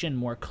articulation,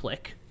 more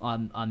click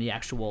on the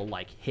actual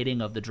like hitting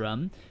of the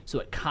drum, so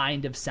it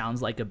kind of sounds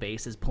like a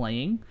bass is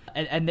playing.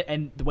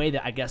 And the way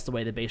that I guess the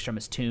way the bass drum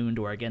is tuned,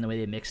 or again the way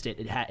they mixed it,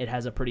 it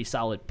has a pretty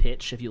solid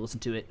pitch if you listen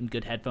to it in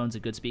good headphones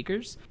and good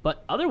speakers.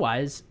 But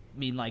otherwise, I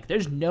mean, like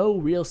there's no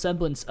real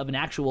semblance of an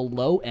actual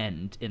low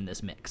end in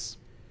this mix.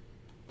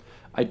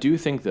 I do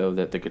think though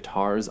that the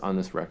guitars on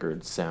this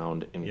record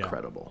sound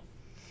incredible.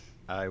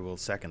 I will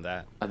second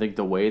that. I think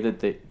the way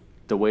that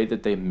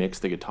they mix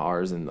the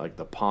guitars and like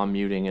the palm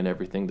muting and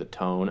everything, the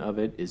tone of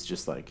it is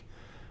just like,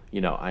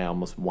 I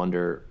almost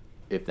wonder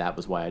if that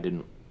was why I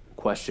didn't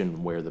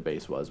question where the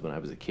bass was when I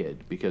was a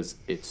kid, because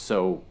it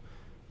still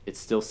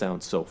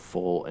sounds so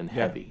full and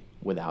heavy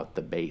without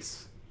the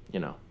bass,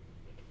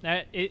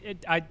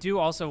 I do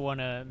also want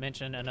to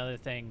mention another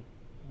thing.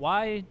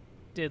 Why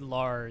did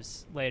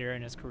Lars later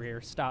in his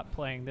career stop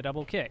playing the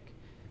double kick?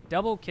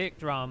 Double kick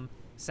drum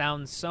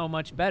sounds so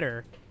much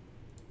better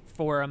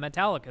for a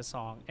Metallica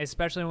song,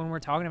 especially when we're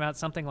talking about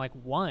something like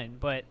One.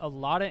 But a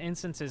lot of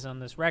instances on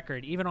this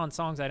record, even on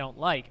songs I don't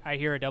like, I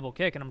hear a double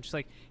kick and I'm just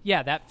like,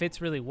 yeah, that fits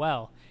really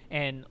well.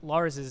 And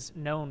Lars is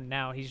known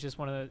now. He's just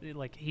one of the,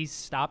 like, he's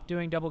stopped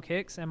doing double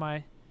kicks. Am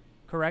I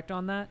correct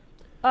on that?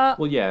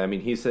 Well, yeah. I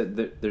mean, he said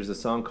that there's a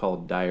song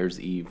called Dyer's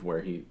Eve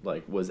where he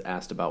like was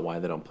asked about why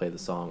they don't play the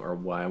song, or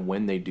why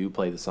when they do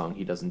play the song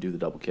he doesn't do the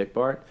double kick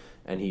part,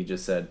 and he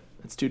just said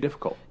it's too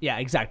difficult. Yeah,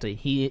 exactly.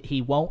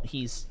 He won't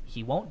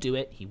do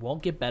it. He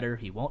won't get better.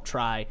 He won't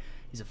try.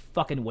 He's a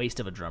fucking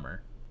waste of a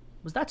drummer.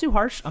 Was that too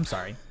harsh? I'm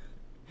sorry.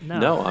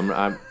 No, I'm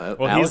well,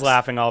 Alex, he's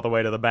laughing all the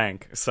way to the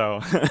bank,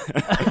 so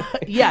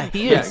yeah,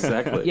 he is. Yeah,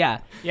 exactly.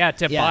 Yeah,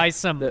 buy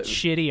some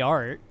shitty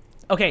art.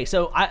 Okay,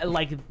 so I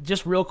like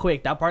just real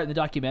quick, that part in the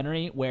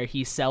documentary where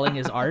he's selling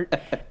his art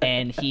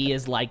and he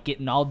is like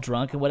getting all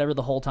drunk and whatever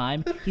the whole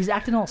time. He's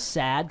acting all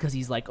sad because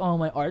he's like, "Oh,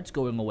 my art's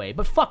going away."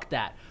 But fuck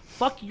that.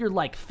 Fuck your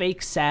like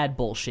fake sad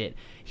bullshit.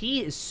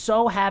 He is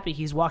so happy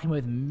he's walking away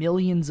with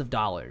millions of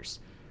dollars.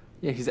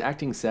 Yeah, he's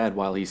acting sad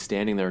while he's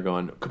standing there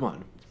going, "Come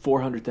on,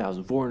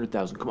 400,000,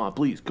 come on,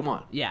 please, come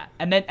on." Yeah,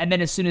 and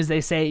then as soon as they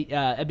say,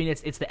 I mean,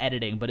 it's the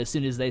editing, but as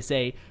soon as they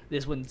say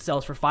this one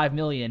sells for $5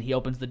 million, he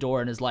opens the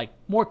door and is like,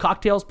 "More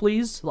cocktails,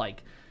 please."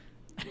 Like,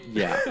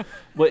 yeah.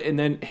 Well, and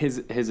then his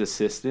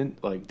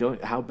assistant, like,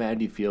 how bad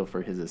do you feel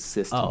for his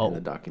assistant in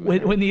the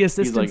documentary? When the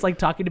assistant's like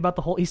talking about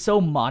the whole, he's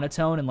so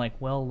monotone and like,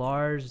 "Well,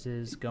 Lars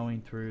is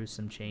going through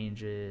some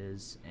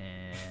changes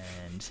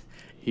and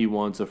he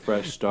wants a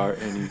fresh start,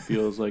 and he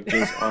feels like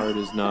this art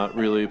is not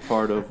really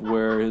part of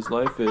where his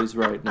life is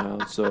right now,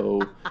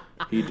 so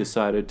he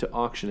decided to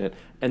auction it."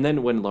 And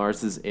then when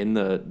Lars is in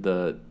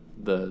the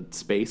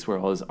space where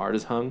all his art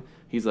is hung,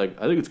 he's like,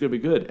 "I think it's gonna be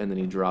good," and then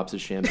he drops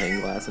his champagne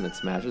glass and it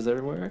smashes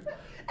everywhere.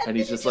 And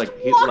he's just like,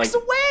 he walks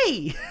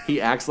away. He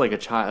acts like a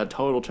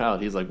total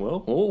child. He's like,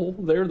 "Well, oh,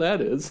 there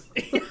that is."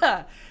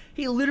 Yeah.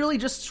 He literally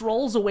just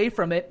strolls away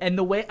from it, and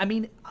the way, I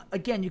mean,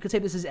 again, you could say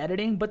this is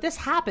editing, but this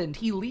happened.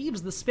 He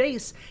leaves the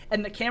space,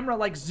 and the camera,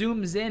 like,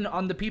 zooms in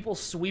on the people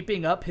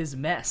sweeping up his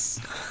mess.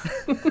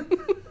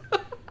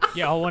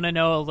 Y'all want to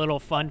know a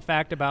little fun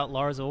fact about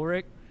Lars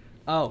Ulrich?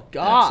 Oh,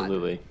 God.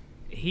 Absolutely.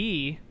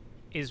 He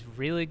is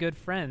really good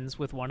friends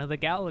with one of the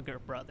Gallagher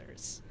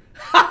brothers.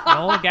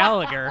 Noel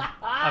Gallagher.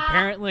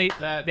 Apparently,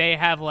 they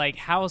have, like,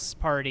 house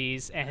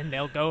parties, and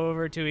they'll go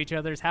over to each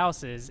other's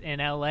houses in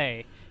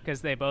L.A.,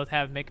 because they both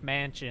have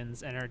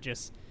McMansions and are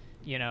just,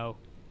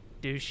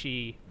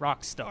 douchey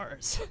rock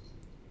stars.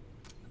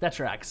 That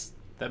tracks.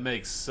 That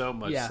makes so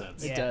much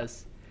sense. It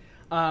does.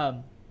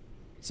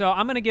 So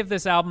I'm going to give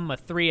this album a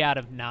 3 out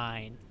of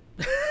 9.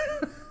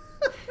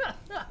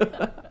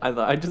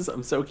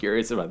 I'm so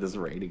curious about this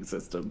rating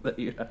system that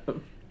you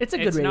have. It's a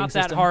good rating system. It's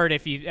not that hard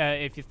if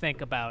you think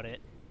about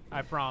it.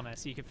 I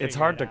promise. You can figure it's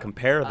hard it to out.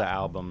 compare the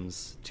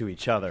albums to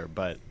each other,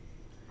 but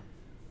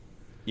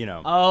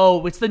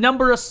Oh, it's the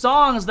number of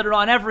songs that are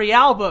on every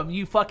album,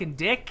 you fucking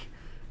dick.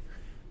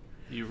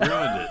 You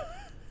ruined it.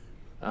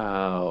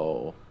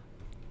 Oh,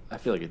 I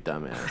feel like a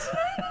dumbass.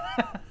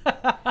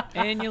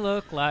 And you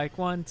look like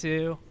one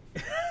too.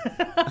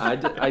 I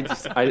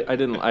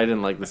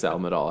didn't like this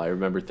album at all. I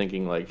remember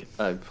thinking like,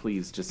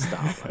 please just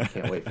stop. I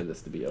can't wait for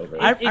this to be over.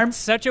 It's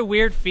such a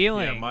weird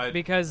feeling Yeah,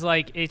 because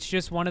like it's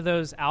just one of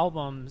those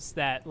albums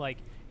that like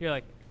you're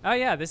like, oh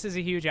yeah, this is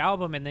a huge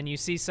album, and then you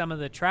see some of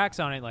the tracks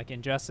on it like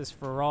Injustice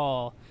for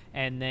All,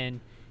 and then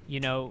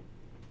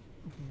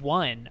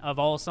One of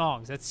All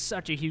Songs. That's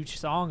such a huge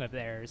song of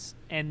theirs,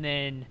 and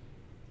then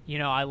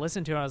I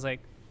listened to it, I was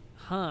like,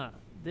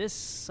 this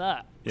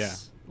sucks. Yeah.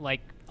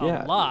 Like a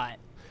lot.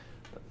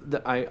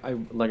 I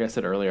like I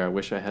said earlier, I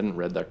wish I hadn't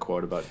read that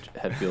quote about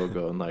Hetfield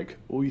going like,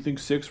 "Oh, you think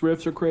 6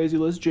 riffs are crazy?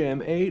 Let's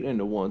jam 8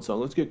 into one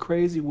song. Let's get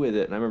crazy with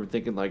it." And I remember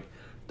thinking like,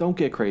 "Don't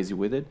get crazy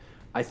with it."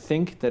 I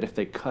think that if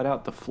they cut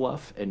out the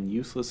fluff and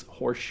useless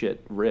horseshit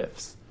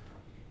riffs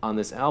on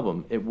this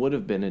album, it would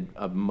have been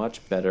a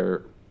much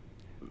better.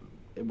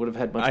 It would have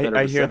had much better.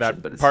 I hear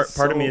reception, that. But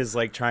Part of me is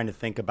like trying to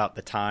think about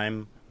the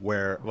time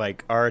where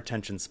like our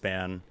attention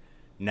span.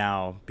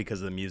 Now,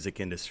 because of the music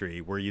industry,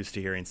 we're used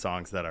to hearing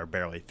songs that are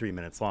barely 3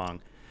 minutes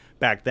long.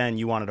 Back then,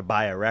 you wanted to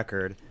buy a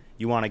record.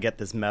 You want to get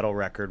this metal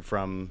record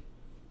from,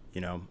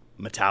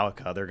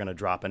 Metallica. They're going to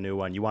drop a new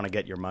one. You want to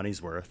get your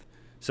money's worth.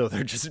 So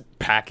they're just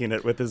packing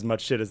it with as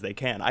much shit as they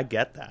can. I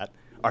get that.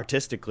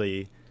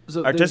 Artistically,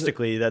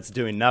 that's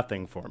doing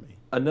nothing for me.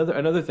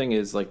 Another thing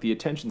is like the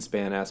attention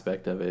span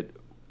aspect of it.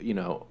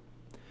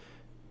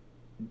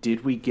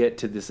 Did we get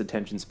to this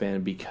attention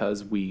span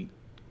because we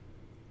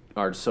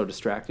are so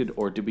distracted,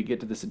 or did we get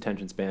to this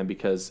attention span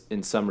because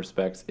in some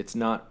respects it's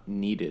not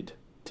needed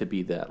to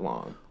be that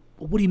long?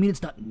 What do you mean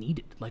it's not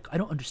needed? Like, I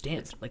don't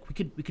understand. Like, we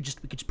could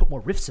just put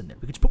more riffs in there.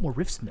 We could just put more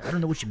riffs in there. I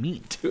don't know what you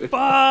mean. Fuck.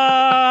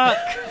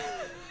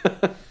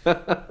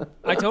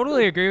 I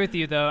totally agree with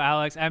you though,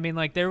 Alex. I mean,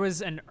 like, there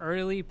was an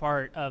early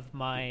part of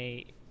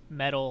my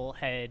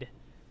metalhead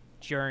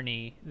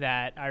journey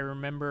that I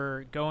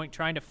remember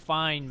trying to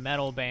find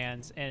metal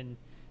bands, and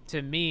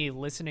to me,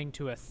 listening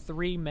to a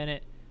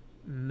 3-minute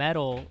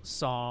metal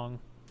song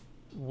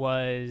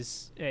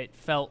it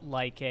felt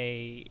like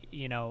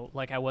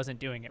like I wasn't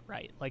doing it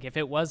right. Like if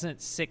it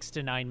wasn't 6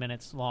 to 9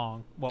 minutes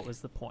long, what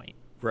was the point?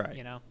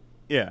 Right.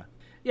 Yeah.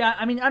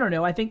 I mean, I don't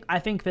know. I think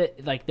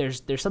that like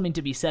there's something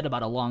to be said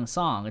about a long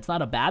song. It's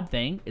not a bad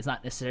thing. It's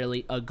not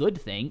necessarily a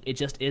good thing. It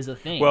just is a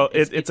thing. Well,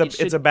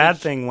 it's a bad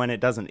thing when it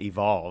doesn't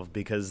evolve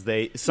because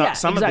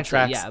some of the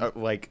tracks are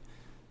like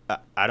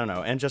I don't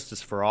know. And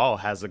Justice for All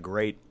has a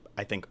great,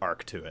 I think,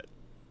 arc to it.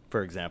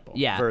 For example,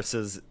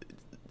 versus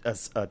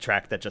a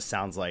track that just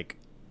sounds like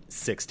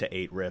 6 to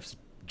 8 riffs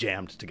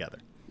jammed together.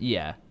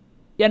 Yeah,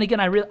 and again,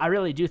 I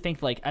really do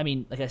think like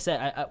I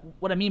said,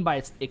 what I mean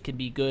by it could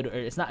be good or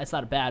it's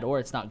not bad or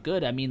it's not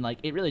good. I mean like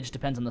it really just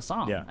depends on the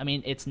song. Yeah. I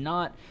mean it's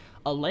not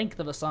a length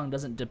of a song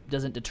doesn't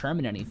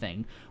determine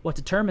anything. What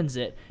determines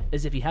it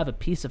is if you have a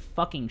piece of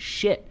fucking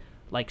shit.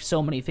 Like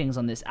so many things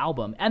on this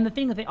album. And the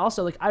thing that they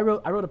also like I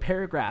wrote a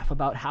paragraph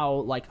about how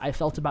like I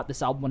felt about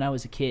this album when I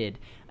was a kid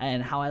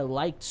and how I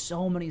liked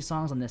so many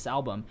songs on this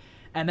album.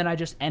 And then I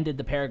just ended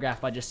the paragraph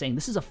by just saying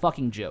this is a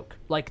fucking joke.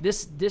 Like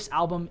this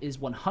album is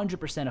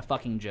 100% a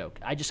fucking joke.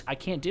 I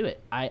can't do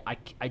it. I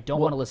don't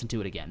want to listen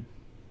to it again.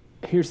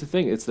 Here's the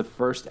thing, it's the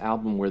first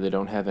album where they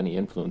don't have any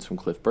influence from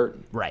Cliff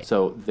Burton. Right.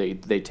 So they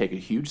take a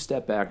huge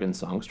step back in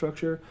song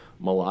structure,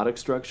 melodic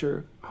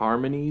structure,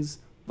 harmonies,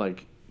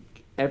 like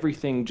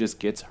everything just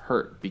gets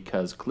hurt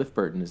because Cliff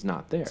Burton is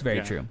not there. It's very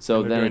true.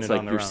 So then it's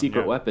like your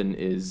secret weapon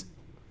is,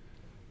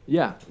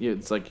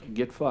 it's like,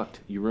 get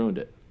fucked. You ruined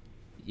it.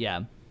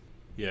 Yeah.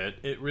 Yeah,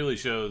 it really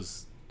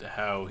shows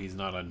how he's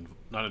not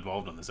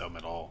involved on this album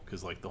at all,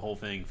 because like the whole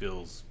thing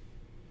feels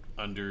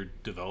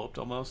underdeveloped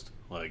almost.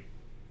 Like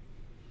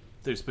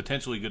there's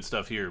potentially good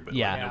stuff here, but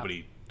like,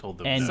 nobody told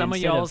them. And no. some of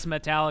y'all's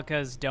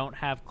Metallicas don't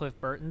have Cliff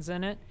Burton's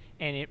in it,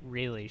 and it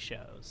really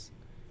shows.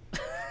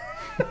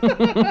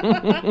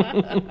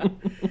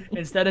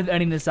 Instead of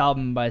ending this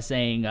album by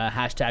saying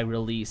hashtag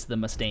release the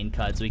Mustaine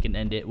cuts, we can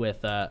end it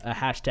with a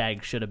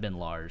hashtag should have been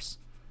Lars.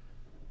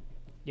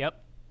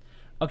 Yep.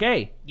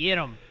 Okay. Get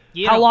him.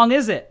 How long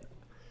is it?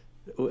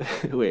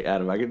 Wait,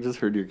 Adam, I just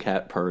heard your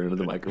cat purr into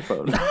the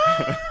microphone.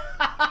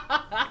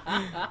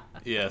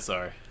 Yeah,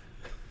 sorry.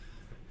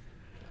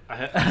 I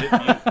hit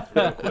mute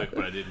real quick,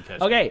 but I didn't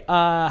catch it. Okay,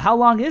 how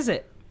long is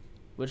it?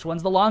 Which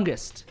one's the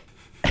longest?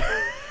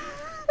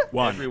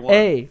 Everyone.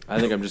 A. I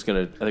think I'm just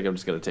gonna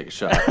take a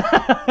shot.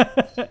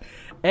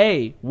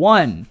 A.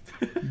 1.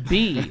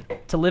 B.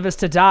 To Live Is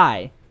to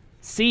Die.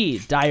 C.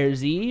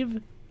 Dyer's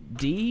Eve.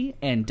 D.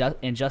 And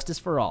Justice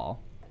for All.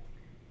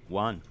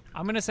 1.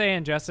 I'm gonna say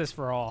Injustice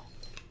for All.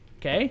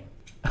 Okay.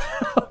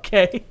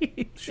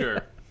 Okay.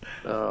 Sure.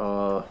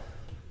 Do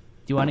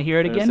you want to hear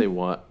it I'm again? gonna say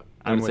one.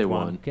 I'm gonna say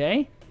one.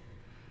 Okay.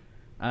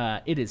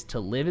 It is To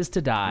Live Is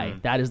to Die.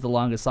 That is the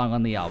longest song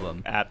on the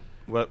album. At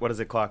what does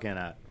it clock in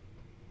at?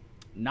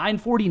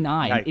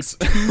 9:49. It's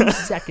 2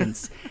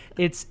 seconds.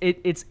 It's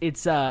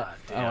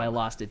I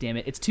lost it. Damn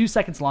it! It's 2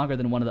 seconds longer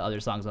than one of the other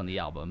songs on the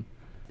album.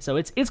 So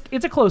it's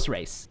a close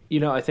race.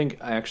 I think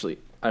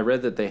I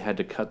read that they had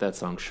to cut that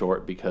song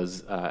short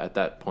because at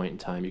that point in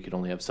time you could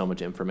only have so much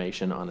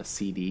information on a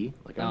CD,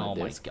 like on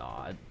a disc. My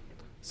god.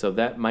 So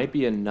that might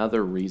be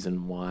another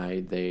reason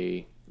why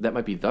that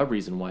might be the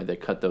reason why they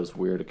cut those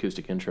weird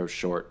acoustic intros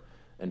short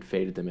and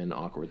faded them in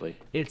awkwardly.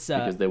 It's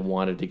because they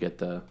wanted to get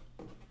the...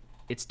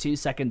 It's 2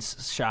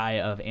 seconds shy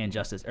of And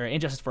Justice, or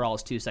And Justice for All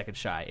is 2 seconds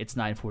shy. It's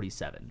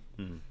 9:47.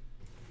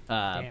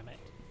 Damn it.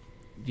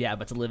 Yeah,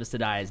 but To Live Is to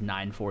Die is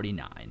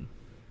 9:49.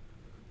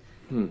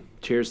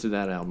 Cheers to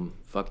that album.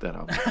 Fuck that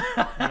album.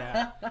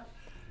 Yeah.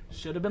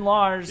 Should have been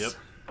Lars. Yep,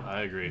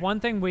 I agree. One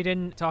thing we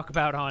didn't talk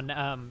about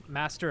on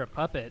Master of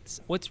Puppets,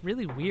 what's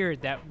really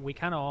weird that we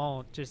kind of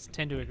all just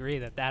tend to agree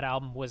that that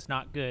album was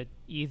not good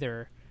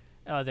either,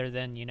 other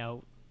than,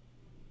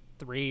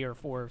 3 or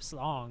 4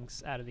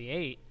 songs out of the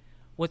 8.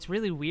 What's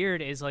really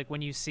weird is, like,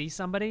 when you see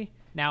somebody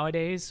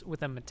nowadays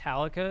with a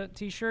Metallica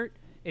t-shirt,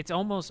 it's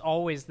almost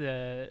always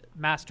the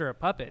Master of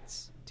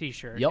Puppets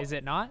t-shirt. Yep. Is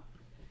it not?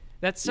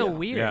 That's so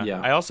weird. Yeah.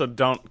 I also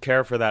don't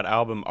care for that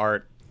album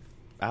art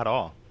at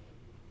all.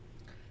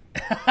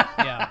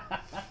 Yeah.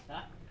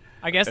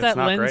 I guess It's that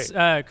not lends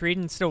great.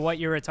 credence to what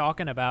you were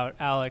talking about,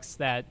 Alex,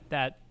 that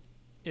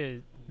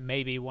is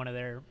maybe one of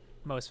their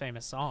most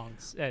famous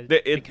songs.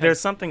 Because, There's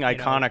something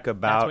iconic that's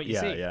about what you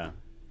see. yeah.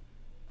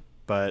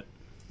 But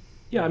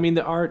Yeah, I mean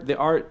the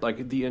art,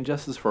 like the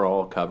Injustice for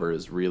All cover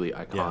is really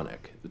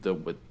iconic.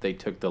 They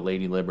took the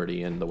Lady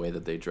Liberty and the way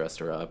that they dressed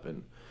her up,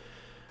 and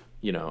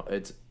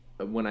it's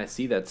when I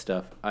see that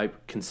stuff, I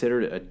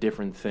consider it a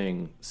different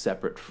thing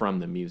separate from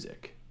the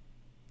music.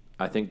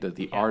 I think that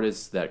the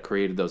artists that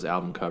created those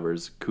album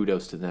covers,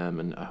 kudos to them,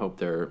 and I hope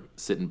they're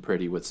sitting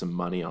pretty with some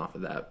money off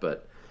of that.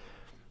 But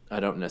I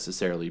don't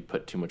necessarily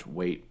put too much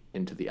weight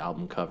into the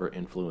album cover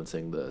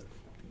influencing the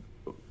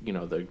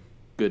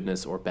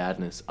goodness or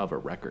badness of a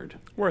record.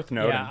 worth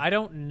noting. Yeah, I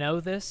don't know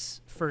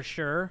this for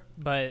sure,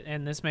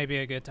 and this may be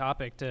a good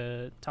topic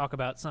to talk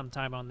about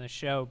sometime on this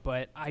show,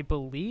 but I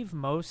believe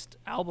most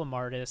album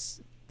artists,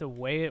 the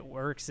way it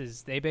works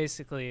is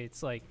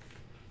it's like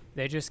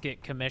they just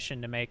get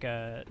commissioned to make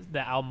the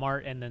album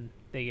art, and then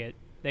they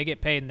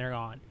get paid and they're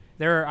gone.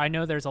 I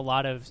know there's a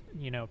lot of,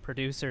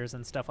 producers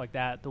and stuff like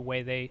that, the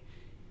way they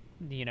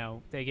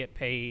get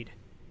paid,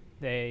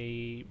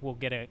 they will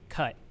get a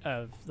cut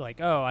of like,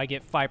 oh, I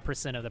get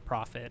 5% of the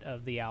profit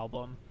of the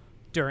album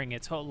during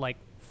its whole, like,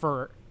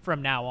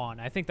 from now on.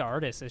 I think the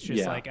artist is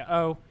just like,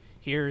 oh,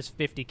 here's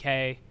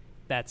 $50K,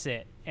 that's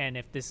it. And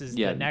if this is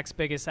the next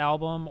biggest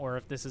album, or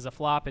if this is a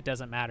flop, it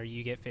doesn't matter.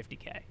 You get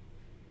 $50K.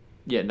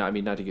 Yeah, no, I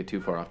mean, not to get too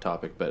far off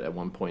topic, but at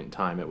one point in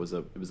time, it was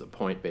a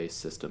point-based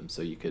system,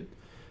 so you could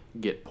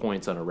get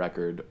points on a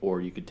record, or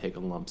you could take a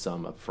lump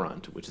sum up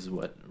front, which is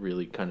what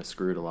really kind of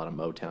screwed a lot of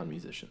Motown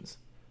musicians.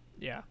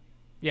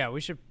 Yeah,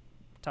 we should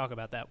talk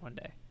about that one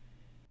day.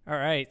 All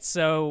right,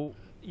 so,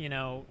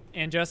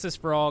 And Justice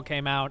for All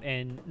came out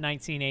in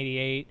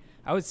 1988.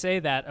 I would say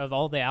that of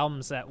all the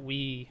albums that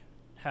we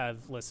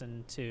have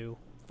listened to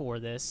for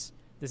this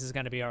is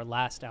going to be our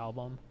last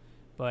album.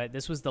 But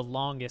this was the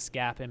longest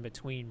gap in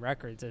between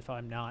records, if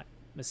I'm not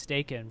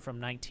mistaken, from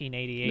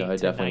 1988 No,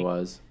 it definitely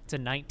was. to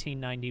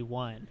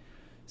 1991.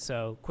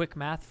 So, quick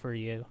math for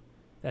you.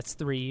 That's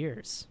 3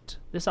 years.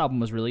 This album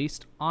was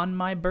released on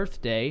my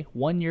birthday,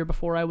 1 year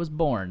before I was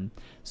born.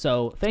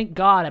 So thank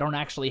God I don't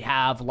actually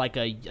have like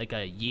a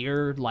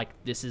year, like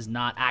this is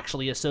not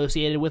actually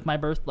associated with my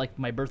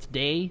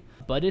birthday,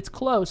 but it's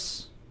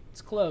close.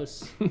 It's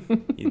close.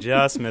 You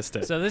just missed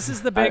it. So this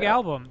is the big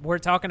album we're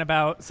talking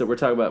about. So we're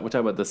talking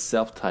about the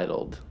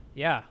self-titled.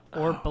 Yeah,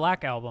 or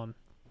Black Album.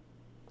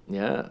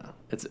 Yeah,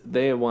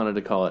 they wanted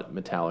to call it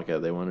Metallica.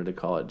 They wanted to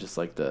call it just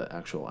like the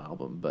actual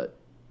album, but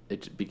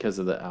because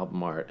of the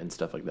album art and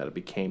stuff like that, it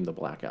became the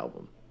Black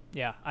Album.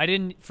 Yeah, I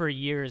didn't for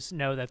years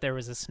know that there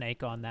was a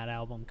snake on that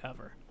album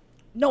cover.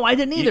 No, I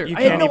didn't either. You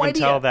I had can't no even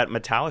idea. tell that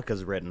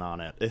Metallica's written on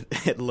it.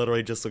 It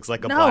literally just looks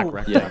like a black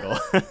rectangle.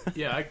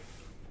 Yeah,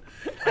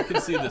 I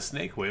can see the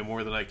snake way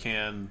more than I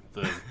can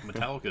the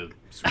Metallica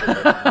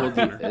script.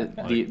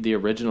 Well, the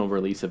original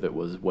release of it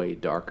was way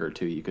darker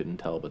too. You couldn't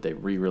tell, but they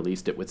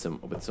re-released it with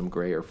some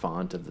grayer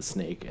font of the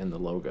snake and the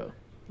logo.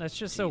 That's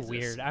just so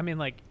weird. I mean,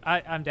 like,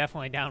 I'm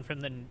definitely down for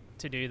them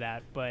to do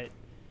that, but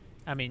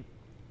I mean,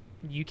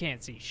 you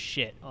can't see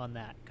shit on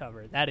that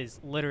cover. That is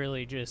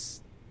literally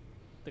just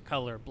the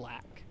color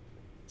black.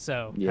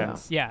 So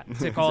Yeah.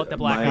 To call it the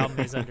Black Album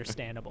is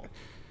understandable.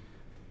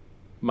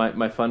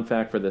 My fun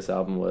fact for this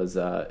album was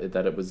that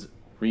it was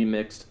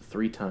remixed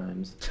 3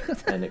 times,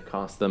 and it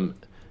cost them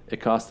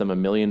 $1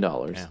 million.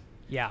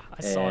 Yeah,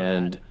 I saw that.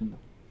 And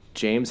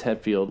James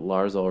Hetfield,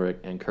 Lars Ulrich,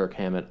 and Kirk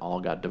Hammett all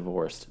got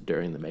divorced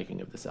during the making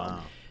of this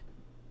album.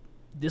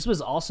 This was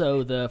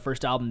also the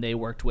first album they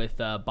worked with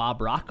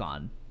Bob Rock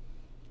on.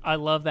 I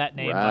love that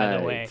name, by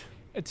the way.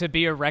 To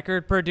be a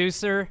record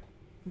producer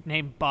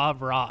named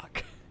Bob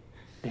Rock.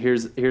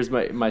 Here's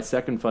my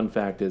second fun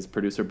fact is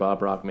producer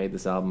Bob Rock made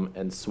this album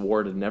and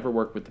swore to never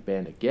work with the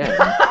band again.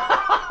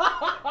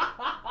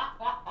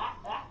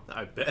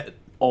 I bet.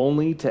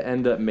 Only to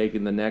end up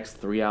making the next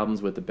 3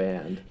 albums with the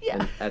band. Yeah.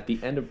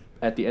 And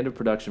at the end of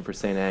production for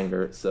Saint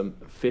Anger, some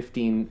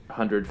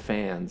 1,500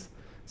 fans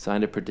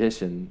signed a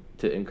petition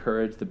to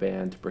encourage the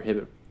band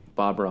to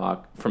Bob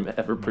Rock from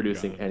ever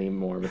producing any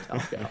more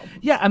Metallica albums.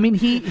 Yeah, I mean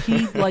he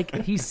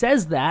like he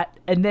says that,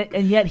 and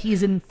yet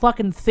he's in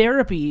fucking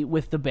therapy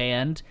with the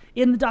band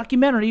in the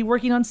documentary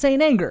working on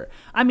Saint Anger.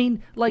 I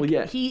mean,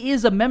 like he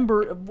is a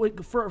member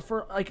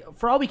for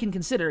all we can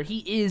consider, he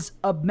is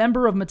a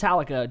member of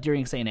Metallica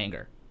during Saint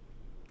Anger.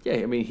 Yeah,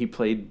 I mean he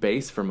played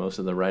bass for most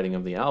of the writing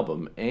of the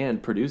album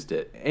and produced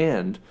it.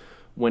 And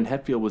when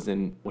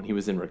when he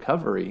was in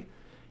recovery,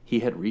 he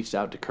had reached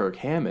out to Kirk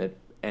Hammett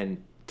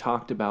and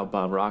talked about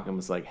Bob Rock and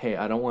was like, hey,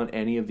 I don't want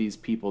any of these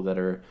people that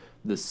are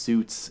the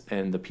suits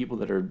and the people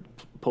that are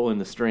pulling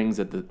the strings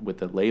with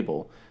the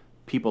label,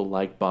 people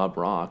like Bob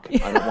Rock.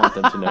 I don't want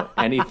them to know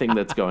anything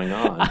that's going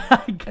on.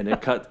 And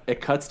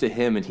it cuts to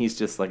him, and he's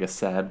just like a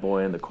sad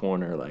boy in the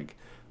corner, like,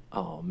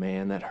 oh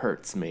man, that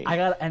hurts me. I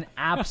got an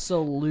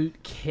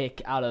absolute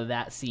kick out of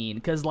that scene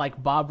because,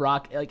 like, Bob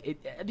Rock,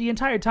 the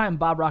entire time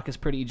Bob Rock is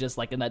pretty just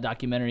like in that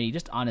documentary,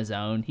 just on his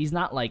own. He's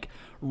not like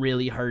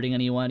really hurting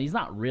anyone. He's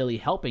not really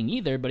helping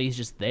either, but he's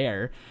just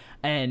there.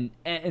 And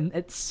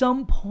at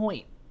some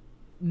point,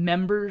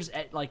 members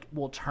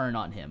will turn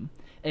on him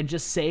and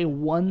just say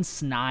one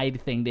snide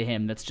thing to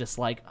him that's just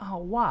like, oh,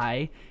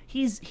 why?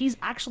 He's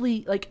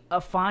actually like a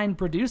fine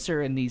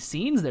producer in these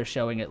scenes they're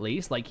showing, at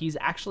least. Like he's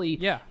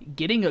actually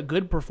getting a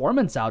good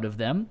performance out of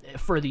them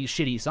for these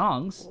shitty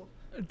songs.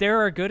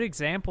 There are good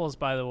examples,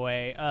 by the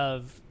way,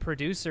 of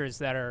producers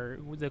that are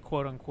the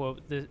quote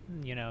unquote the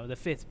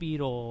fifth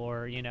Beatle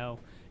or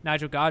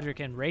Nigel Godrich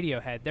and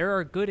Radiohead. There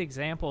are good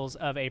examples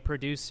of a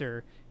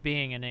producer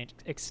being an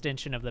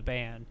extension of the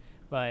band,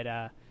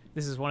 but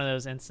this is one of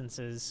those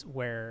instances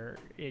where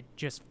it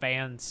just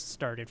fans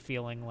started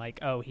feeling like,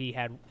 oh, he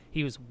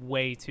was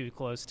way too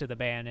close to the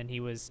band and he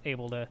was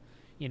able to,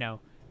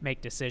 make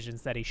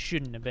decisions that he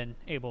shouldn't have been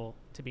able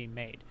to be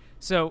made.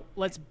 So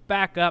let's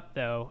back up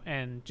though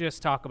and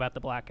just talk about the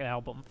Black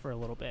Album for a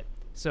little bit.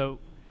 So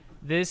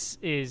this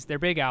is their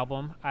big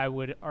album. I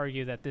would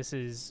argue that this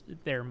is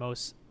their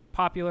most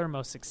popular,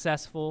 most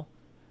successful.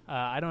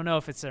 I don't know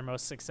if it's their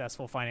most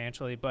successful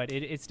financially, but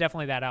it's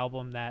definitely that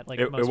album that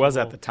it was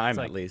at the time,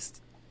 at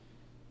least,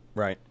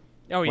 right?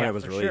 Oh yeah, when it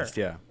was released,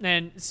 sure. Yeah.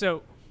 And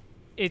so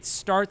it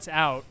starts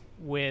out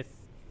with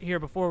here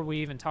before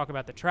we even talk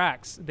about the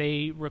tracks.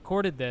 They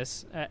recorded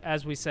this,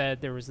 as we said.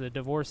 There was the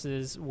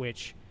divorces,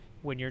 which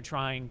when you're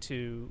trying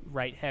to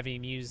write heavy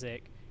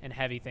music and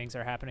heavy things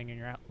are happening in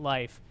your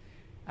life,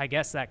 I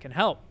guess that can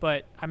help.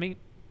 But I mean,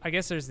 I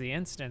guess there's the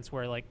instance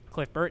where like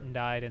Cliff Burton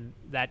died and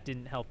that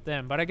didn't help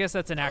them, but I guess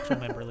that's an actual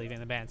member leaving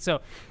the band.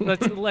 So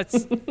let's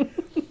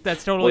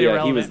that's totally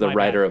irrelevant. He was the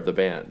writer of the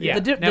band. Yeah.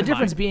 The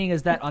difference being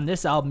is that on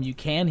this album you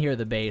can hear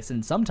the bass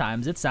and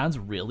sometimes it sounds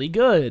really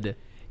good.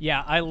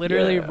 Yeah, I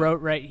literally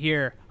wrote right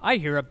here, I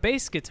hear a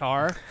bass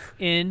guitar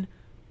in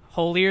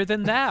Holier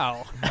Than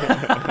Thou.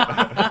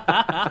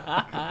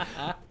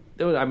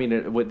 I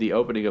mean, with the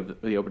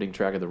opening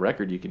track of the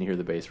record, you can hear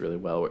the bass really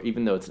well.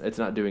 Even though it's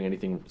not doing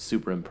anything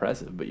super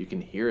impressive, but you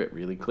can hear it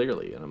really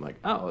clearly. And I'm like,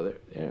 oh,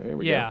 there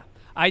we go.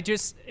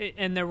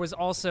 And there was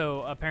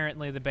also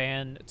apparently the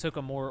band took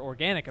a more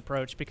organic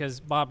approach because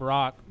Bob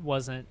Rock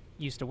wasn't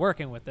used to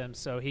working with them.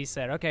 So he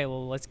said, okay,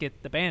 well, let's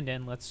get the band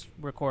in, let's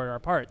record our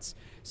parts.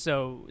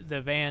 So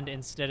the band,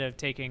 instead of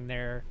taking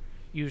their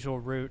usual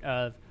route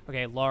of,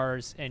 okay,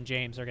 Lars and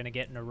James are going to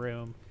get in a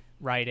room,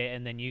 write it,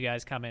 and then you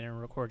guys come in and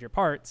record your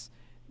parts.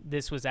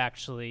 This was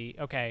actually,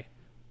 okay,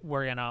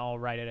 we're going to all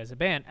write it as a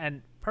band.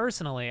 And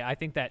personally, I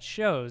think that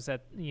shows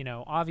that,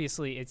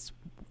 obviously it's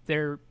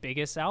their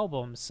biggest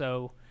album.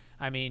 So,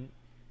 I mean,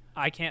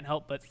 I can't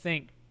help but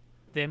think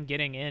them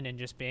getting in and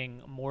just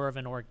being more of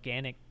an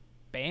organic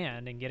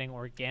band and getting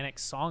organic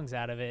songs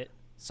out of it,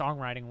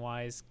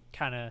 songwriting-wise,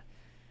 kind of,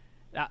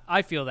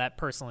 I feel that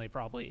personally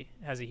probably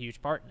has a huge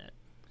part in it.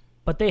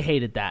 But they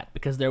hated that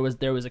because there was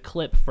a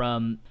clip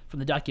from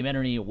the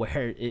documentary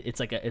where it's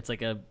like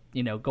a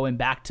going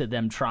back to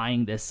them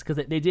trying this because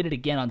they did it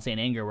again on Saint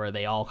Anger where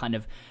they all kind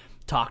of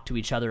talked to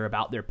each other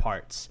about their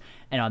parts,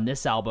 and on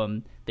this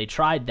album they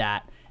tried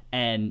that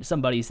and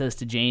somebody says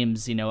to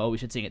James, oh, we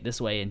should sing it this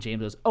way, and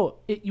James goes, oh,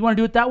 you want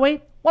to do it that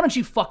way? Why don't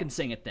you fucking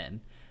sing it then?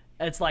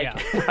 It's like,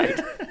 right.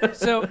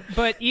 So,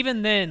 but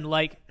even then,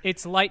 like,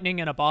 it's lightning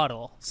in a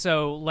bottle.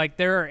 So, like,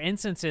 there are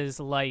instances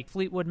like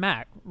Fleetwood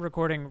Mac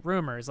recording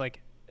Rumors.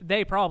 Like,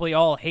 they probably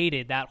all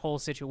hated that whole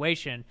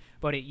situation,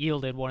 but it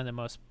yielded one of the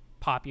most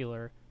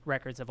popular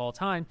records of all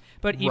time.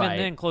 But even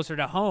then, closer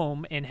to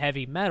home in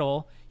heavy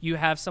metal, you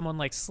have someone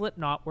like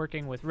Slipknot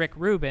working with Rick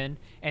Rubin,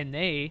 and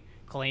they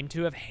claim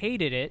to have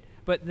hated it,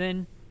 but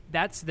then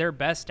that's their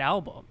best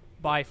album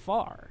by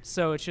far.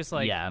 So it's just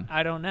like,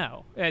 I don't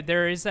know.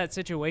 There is that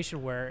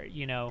situation where,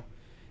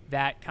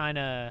 that kind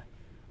of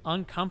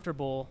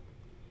uncomfortable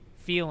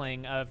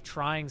feeling of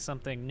trying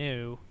something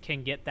new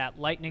can get that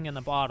lightning in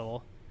the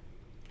bottle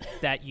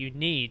that you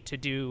need to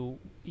do,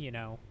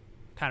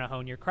 kind of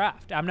hone your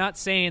craft. I'm not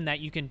saying that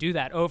you can do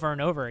that over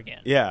and over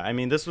again. Yeah, I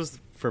mean, this was,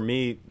 for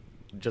me,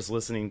 just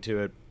listening to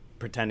it,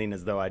 pretending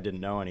as though I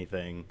didn't know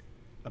anything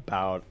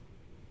about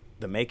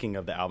the making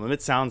of the album.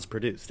 It sounds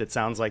produced. It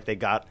sounds like they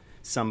got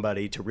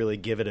somebody to really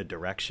give it a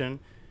direction.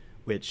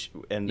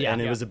 and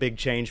it was a big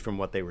change from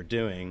what they were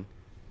doing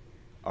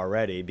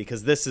already,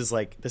 because this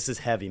is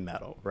heavy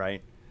metal,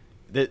 right?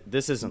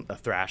 This isn't a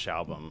thrash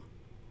album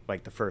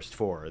like the first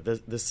four.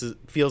 This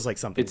feels like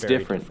something It's very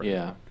different.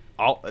 Yeah.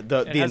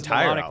 The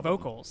entire melodic album.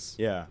 vocals.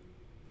 Yeah.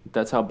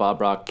 That's how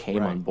Bob Rock came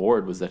Right. on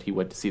board, was that he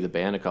went to see the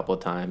band a couple of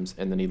times,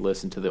 and then he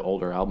listened to the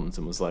older albums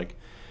and was like,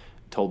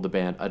 told the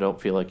band, I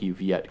don't feel like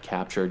you've yet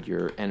captured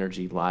your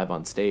energy live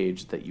on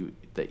stage that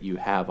you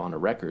have on a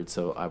record,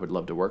 so I would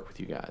love to work with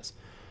you guys.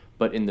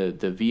 But in the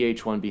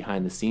VH1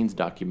 behind the scenes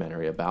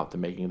documentary about the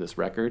making of this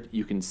record,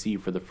 you can see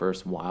for the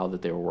first while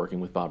that they were working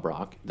with Bob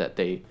Rock that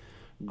they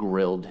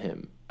grilled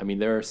him. I mean,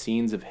 there are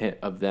scenes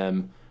of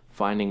them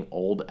finding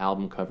old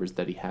album covers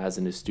that he has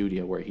in his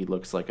studio where he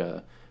looks like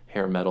a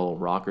hair metal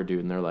rocker dude,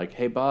 and they're like,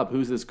 hey Bob,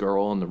 who's this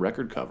girl on the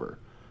record cover?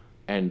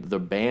 And the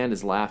band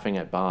is laughing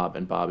at Bob,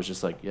 and Bob is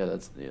just like,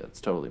 that's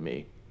totally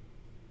me.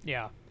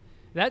 Yeah.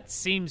 That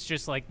seems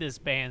just like this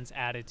band's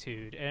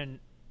attitude, and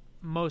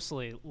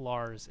mostly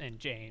Lars and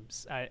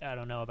James. I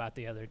don't know about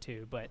the other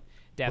two, but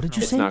definitely. What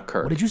did you say? It's not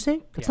Kirk. What did you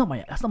say? That's not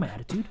my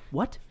attitude.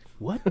 What?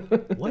 What?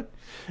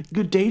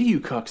 Good day to you,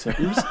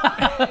 cocksuckers.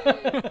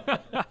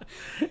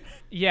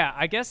 Yeah,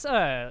 I guess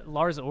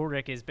Lars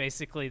Ulrich is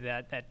basically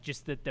that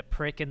just the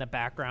prick in the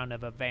background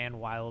of a Van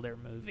Wilder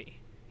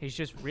movie. He's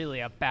just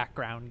really a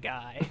background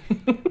guy.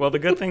 Well, the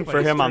good thing But for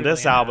he's him on truly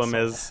this an album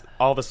asshole. is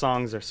all the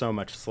songs are so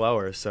much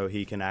slower, so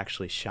he can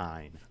actually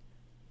shine.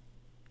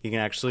 He can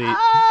actually.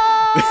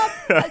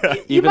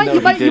 You might though he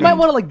want to didn't.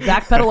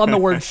 backpedal on the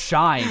word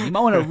shine. You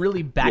might want to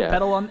really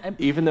backpedal on.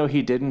 Even though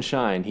he didn't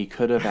shine, he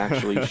could have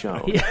actually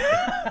shown.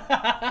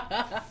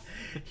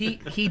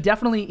 He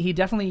definitely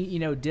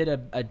did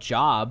a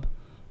job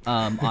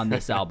on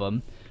this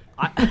album.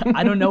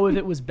 I don't know if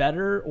it was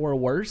better or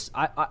worse.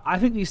 I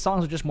think these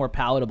songs are just more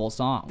palatable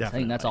songs. I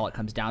think that's Definitely. all it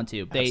comes down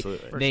to.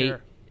 Absolutely. For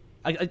sure.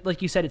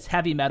 Like you said, it's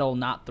heavy metal,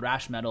 not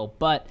thrash metal,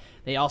 but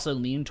they also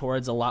lean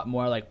towards a lot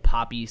more like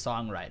poppy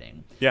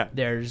songwriting. Yeah.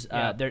 There's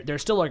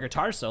there's still like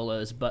guitar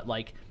solos, but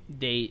like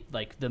they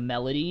like the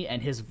melody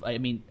and his. I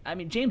mean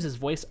James's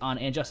voice on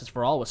 "And Justice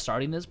for All" was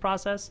starting this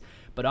process,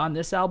 but on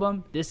this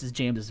album, this is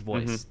James's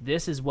voice.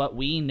 This is what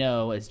we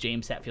know as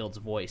James Hetfield's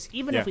voice.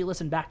 Even if we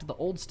listen back to the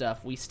old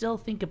stuff, we still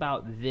think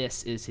about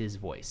this is his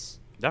voice.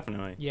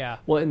 Definitely. Yeah.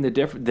 Well, and the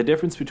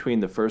difference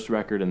between the first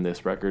record and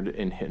this record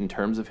in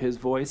terms of his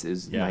voice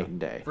is night and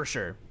day. For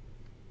sure.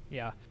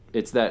 Yeah.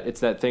 It's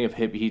that thing of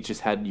him. He just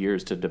had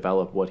years to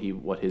develop what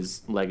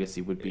his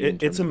legacy would be.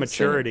 It's a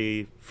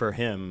maturity for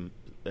him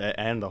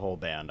and the whole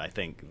band, I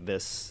think,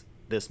 this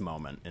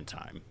moment in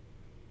time.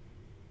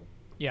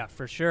 Yeah,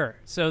 for sure.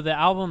 So the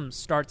album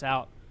starts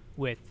out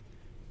with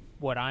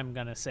what I'm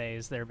going to say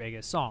is their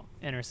biggest song,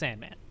 Enter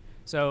Sandman.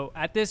 So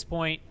at this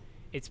point,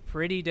 it's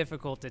pretty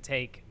difficult to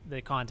take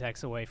the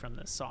context away from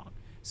this song.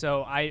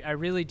 So I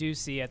really do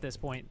see at this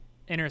point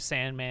Enter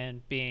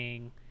Sandman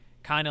being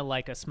kind of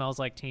like a Smells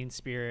Like Teen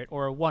Spirit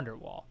or a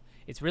Wonderwall.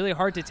 It's really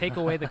hard to take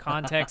away the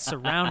context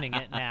surrounding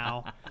it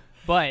now,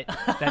 but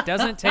that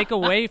doesn't take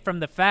away from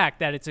the fact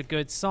that it's a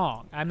good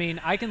song. I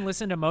mean, I can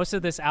listen to most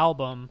of this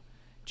album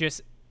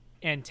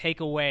and take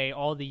away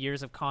all the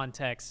years of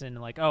context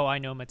and like, oh, I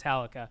know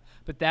Metallica.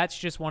 But that's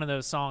just one of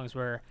those songs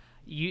where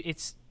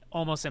it's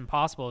almost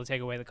impossible to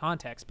take away the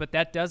context. But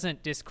that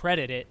doesn't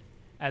discredit it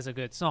as a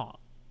good song.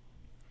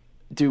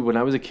 Dude, when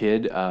I was a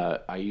kid,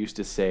 I used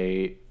to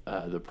say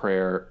the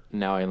prayer,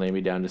 now I lay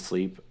me down to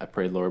sleep, I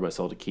pray Lord my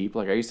soul to keep.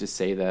 Like, I used to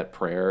say that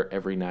prayer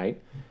every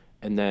night.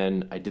 And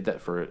then I did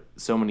that for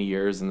so many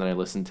years, and then I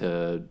listened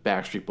to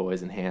Backstreet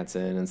Boys and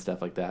Hanson and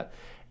stuff like that.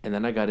 And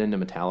then I got into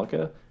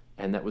Metallica,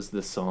 and that was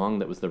the song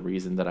that was the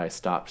reason that I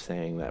stopped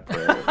saying that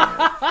prayer every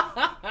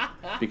night.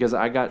 Because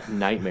I got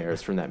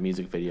nightmares from that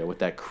music video with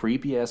that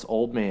creepy-ass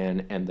old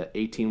man and the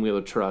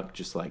 18-wheeler truck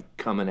just, like,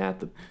 coming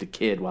at the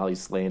kid while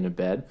he's laying in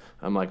bed.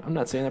 I'm like, I'm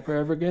not saying that prayer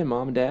ever again,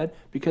 Mom and Dad,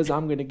 because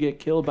I'm going to get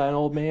killed by an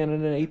old man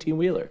in an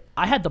 18-wheeler.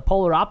 I had the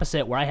polar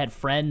opposite where I had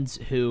friends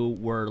who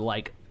were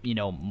like,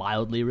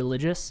 mildly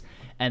religious,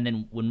 and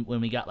then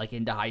when we got like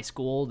into high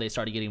school, they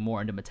started getting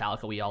more into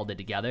Metallica. We all did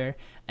together,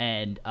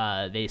 and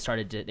they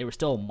were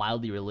still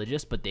mildly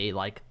religious, but they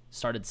like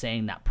started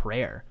saying that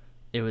prayer.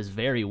 It was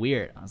very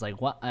weird. I was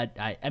like, what?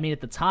 I mean,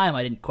 at the time,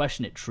 I didn't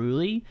question it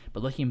truly,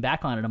 but looking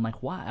back on it, I'm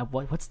like, why?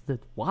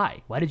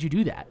 Why? Why did you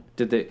do that?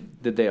 Did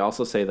they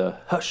also say the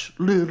hush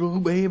little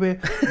baby,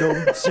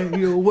 don't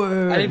say a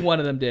word? I think one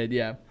of them did.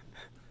 Yeah.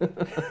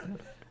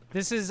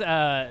 This is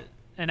an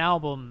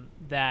album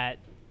that,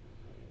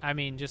 I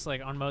mean, just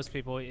like on most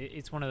people,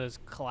 it's one of those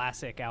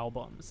classic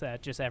albums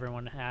that just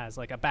everyone has,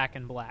 like a Back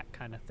in Black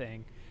kind of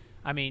thing.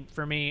 I mean,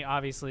 for me,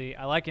 obviously,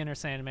 I like Enter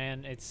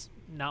Sandman. It's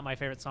not my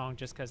favorite song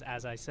just because,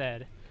 as I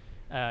said,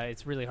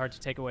 it's really hard to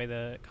take away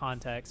the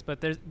context.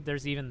 But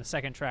there's even the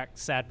second track,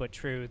 Sad But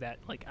True, that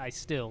like I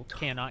still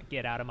cannot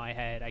get out of my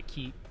head. I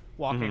keep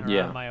walking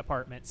around my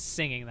apartment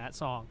singing that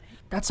song.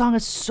 That song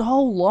is so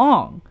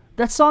long.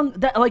 That song,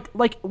 that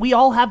like we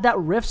all have that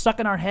riff stuck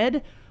in our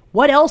head.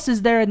 What else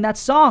is there in that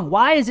song?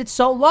 Why is it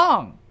so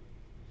long?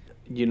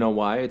 You know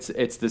why? It's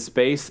the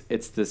space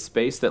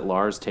that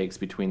Lars takes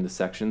between the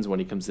sections when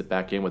he comes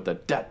back in with the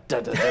da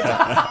da da da.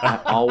 I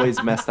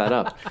always mess that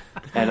up,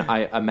 and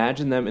I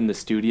imagine them in the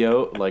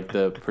studio, like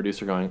the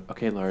producer going,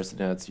 "Okay, Lars,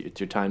 now it's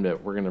your time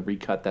we're gonna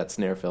recut that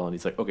snare fill," and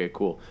he's like, "Okay,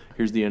 cool.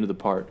 Here's the end of the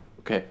part.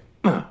 Okay."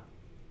 Da,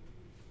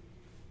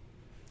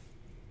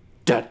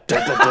 da,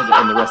 da,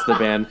 da, and the rest of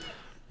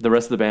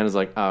the band is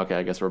like, "Oh, okay,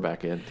 I guess we're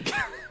back in."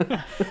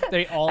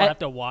 They all have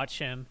to watch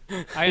him.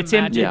 I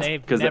imagine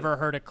they've never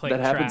heard a click that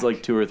track. happens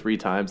like 2 or 3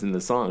 times in the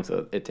song,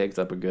 so it takes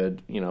up a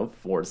good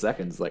 4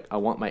 seconds. Like, I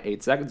want my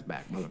 8 seconds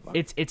back,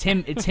 motherfucker.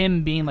 It's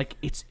him being like,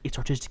 it's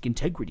artistic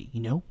integrity,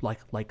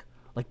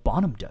 like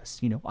Bonham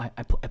does. I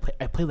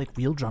play like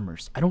real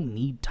drummers. I don't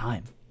need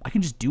time. I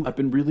can just do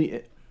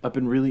it. I've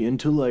been really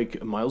into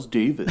like Miles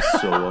Davis,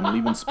 so I'm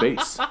leaving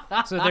space.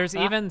 So there's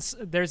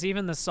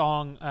even the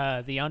song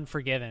The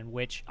Unforgiven,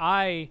 which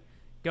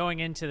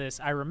going into this,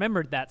 I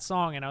remembered that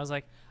song and I was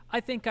like, I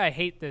think I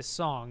hate this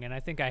song and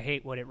I think I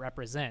hate what it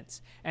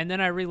represents. And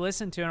then I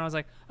re-listened to it and I was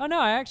like, oh no,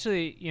 I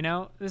actually,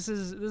 this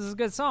is a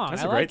good song.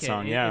 That's I a like great it.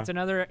 song, yeah.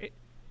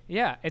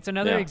 It's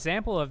another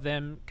example of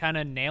them kind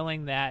of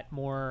nailing that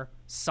more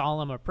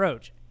solemn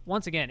approach.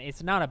 Once again,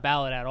 it's not a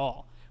ballad at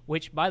all.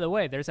 Which, by the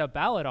way, there's a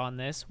ballad on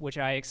this, which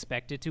I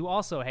expected to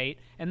also hate,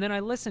 and then I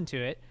listened to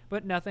it,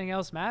 but Nothing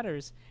Else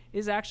Matters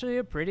is actually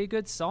a pretty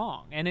good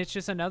song, and it's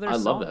just another song. I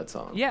love that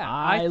song. Yeah,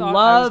 I thought love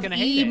I was gonna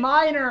hate E it.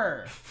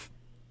 minor.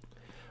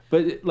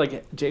 But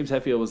like James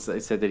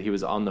Hetfield said that he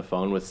was on the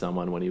phone with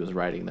someone when he was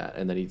writing that,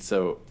 and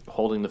that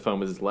holding the phone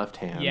with his left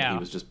hand, he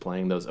was just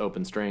playing those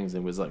open strings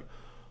and was like,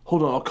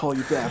 "Hold on, I'll call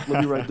you back.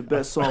 Let me write the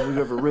best song we've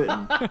ever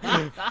written."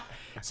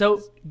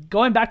 So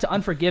going back to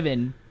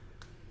Unforgiven,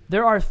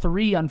 there are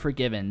 3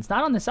 Unforgivens,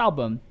 not on this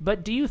album,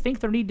 but do you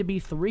think there need to be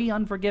 3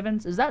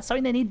 Unforgivens? Is that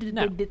something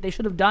they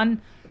should have done?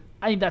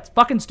 I think that's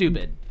fucking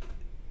stupid.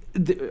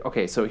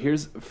 Okay, so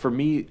here's, for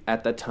me,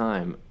 at that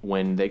time,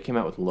 when they came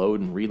out with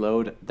Load and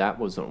Reload, that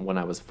was when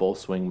I was full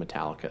swing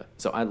Metallica.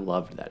 So I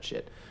loved that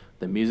shit.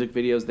 The music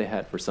videos they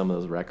had for some of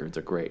those records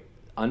are great.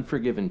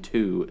 Unforgiven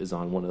 2 is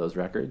on one of those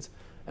records,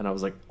 and I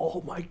was like,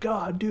 oh my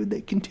god, dude,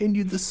 they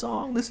continued the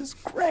song. This is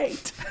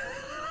great.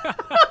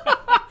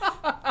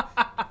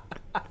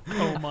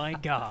 Oh my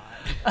god,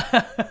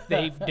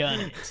 they've done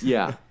it.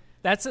 Yeah.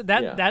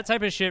 That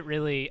type of shit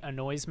really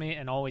annoys me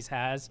and always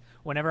has.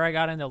 Whenever I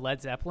got into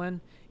Led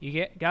Zeppelin,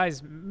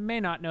 guys may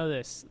not know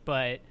this,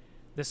 but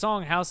the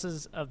song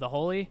Houses of the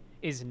Holy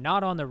is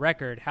not on the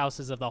record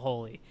Houses of the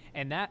Holy,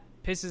 and that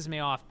pisses me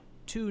off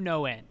to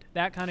no end.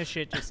 That kind of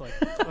shit just like,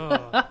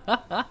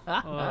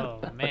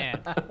 oh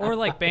man. Or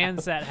like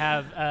bands that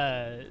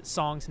have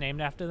songs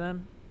named after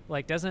them.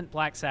 Like, doesn't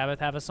Black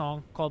Sabbath have a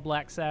song called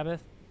Black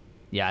Sabbath?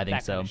 Yeah, I think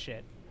that so. Kind of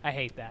shit. I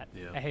hate that.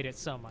 Yeah. I hate it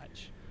so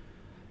much.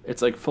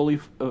 It's like fully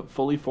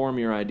form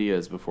your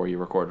ideas before you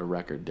record a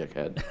record,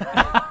 dickhead.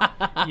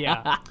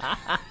 Yeah.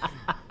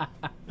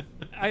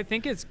 I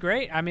think it's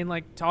great. I mean,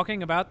 like,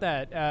 talking about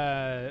that,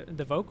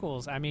 the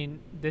vocals, I mean,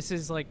 this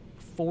is like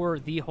for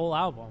the whole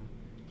album.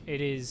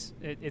 It's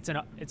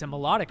a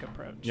melodic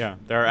approach. Yeah,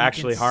 there are You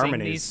actually can sing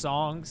harmonies these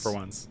songs for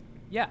once.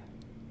 Yeah.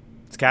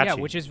 It's catchy. Yeah,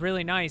 which is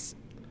really nice.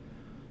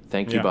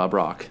 Thank you, Bob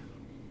Rock.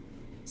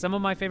 Some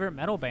of my favorite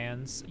metal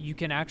bands, you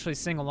can actually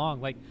sing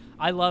along. Like,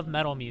 I love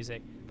metal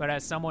music, but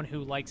as someone who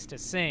likes to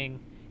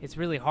sing, it's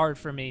really hard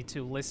for me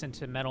to listen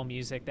to metal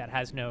music that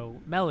has no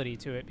melody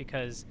to it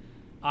because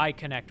I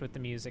connect with the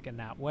music in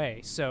that way.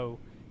 So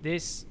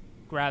this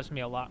grabs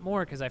me a lot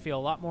more because I feel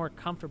a lot more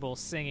comfortable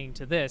singing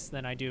to this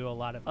than I do a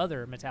lot of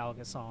other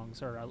Metallica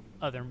songs or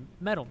other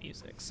metal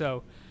music.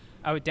 So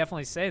I would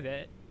definitely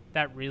say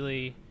that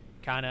really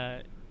kind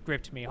of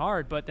gripped me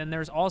hard. But then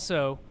there's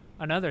also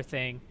another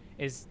thing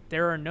is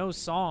there are no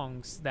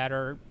songs that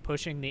are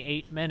pushing the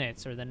 8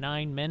 minutes or the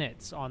 9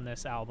 minutes on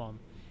this album.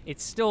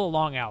 It's still a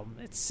long album.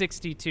 It's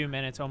 62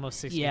 minutes, almost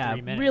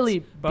 63 minutes.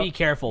 Really be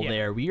careful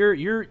there.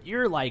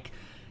 You're like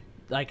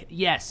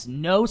yes,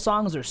 no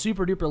songs are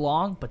super duper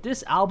long, but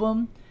this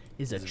album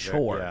is a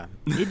chore.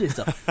 It is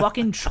a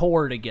fucking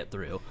chore to get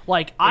through.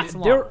 Like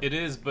it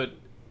is, but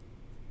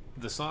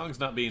the songs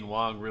not being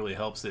long really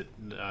helps it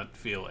not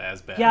feel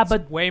as bad. Yeah,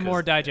 but way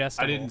more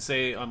digestible. I didn't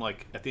say on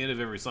like at the end of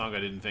every song I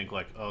didn't think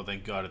like, oh,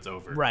 thank God it's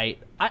over.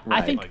 Right.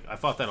 I think like, I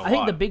thought that a lot. I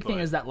think the big thing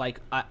is that like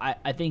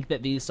I think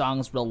that these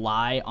songs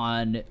rely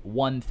on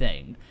one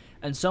thing.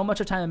 And so much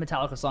of the time in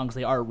Metallica songs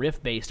they are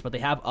riff based, but they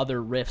have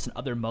other riffs and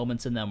other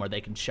moments in them where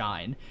they can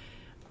shine.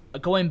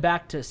 Going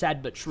back to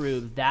Sad But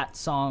True, that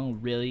song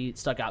really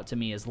stuck out to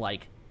me as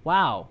like,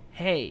 wow,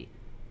 hey,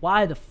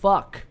 why the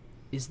fuck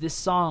is this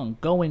song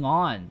going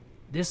on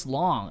this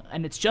long?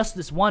 And it's just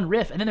this one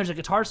riff, and then there's a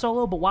guitar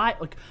solo, but why?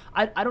 Like,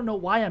 I don't know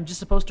why I'm just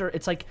supposed to.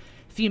 It's like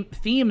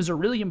themes are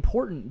really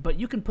important, but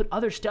you can put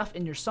other stuff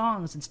in your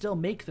songs and still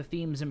make the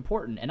themes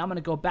important. And I'm going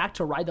to go back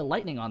to Ride the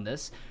Lightning on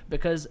this,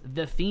 because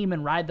the theme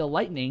in Ride the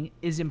Lightning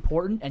is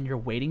important, and you're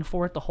waiting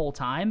for it the whole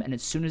time, and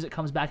as soon as it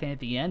comes back in at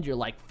the end, you're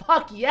like,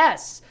 fuck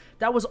yes,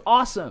 that was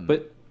awesome.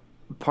 But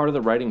part of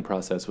the writing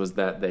process was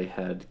that they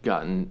had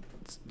gotten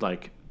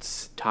like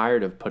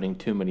tired of putting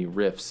too many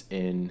riffs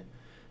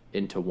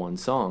into one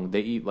song.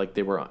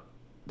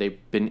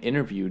 They've been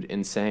interviewed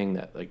in saying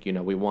that, like, you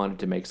know, we wanted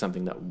to make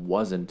something that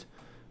wasn't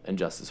And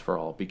Justice for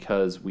All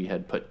because we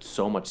had put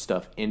so much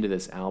stuff into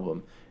this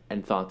album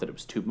and thought that it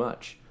was too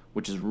much,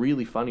 which is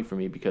really funny for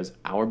me because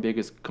our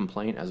biggest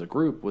complaint as a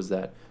group was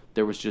that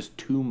there was just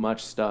too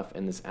much stuff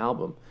in this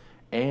album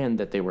and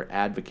that they were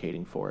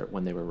advocating for it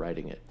when they were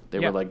writing it. They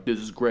were like, this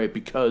is great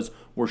because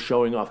we're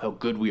showing off how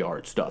good we are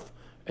at stuff.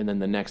 And then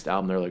the next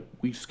album, they're like,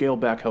 we scale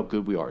back how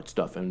good we are at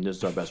stuff, and this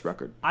is our best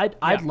record.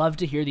 I'd love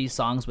to hear these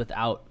songs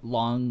without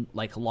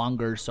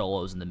longer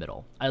solos in the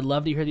middle. I'd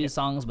love to hear these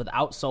songs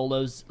without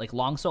solos, like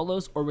long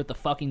solos, or with the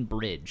fucking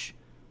bridge.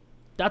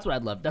 That's what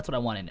I'd love. That's what I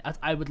want.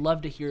 I would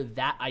love to hear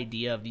that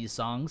idea of these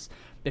songs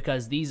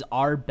because these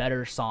are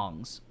better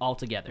songs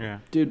altogether. Yeah.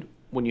 Dude,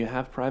 when you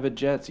have private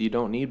jets, you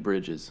don't need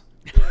bridges.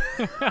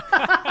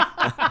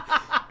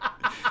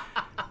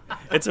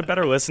 It's a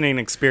better listening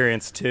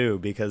experience too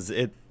because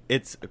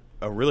it's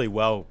a really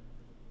well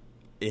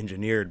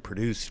engineered,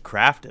 produced,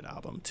 crafted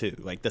album too.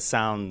 Like the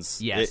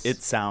sounds, yes,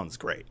 it sounds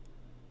great.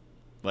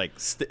 Like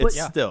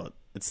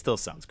it still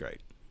sounds great.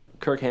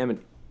 Kirk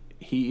Hammett,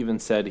 he even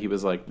said, he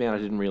was like, man, I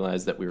didn't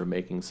realize that we were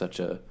making such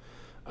a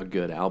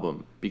good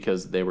album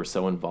because they were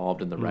so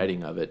involved in the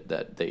writing of it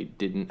that they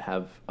didn't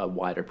have a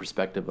wider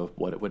perspective of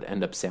what it would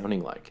end up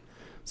sounding like.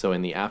 So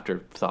in the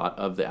afterthought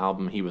of the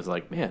album, he was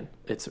like, man,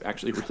 it's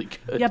actually really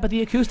good. Yeah, but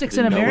the acoustics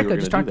in America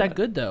just aren't that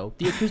good, though.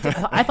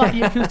 I thought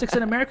the acoustics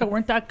in America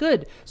weren't that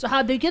good. So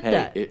how'd they get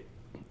that?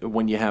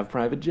 When you have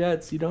private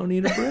jets, you don't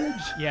need a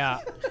bridge. Yeah,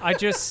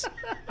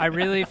 I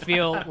really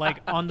feel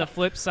like on the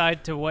flip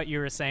side to what you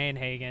were saying,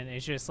 Hagen,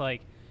 it's just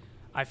like,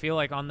 I feel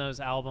like on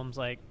those albums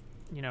like,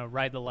 you know,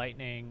 Ride the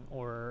Lightning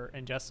or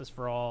And Justice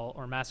for All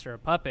or Master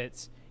of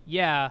Puppets,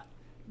 yeah,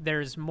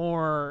 there's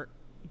more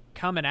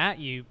coming at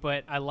you,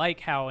 but I like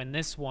how in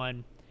this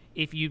one,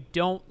 if you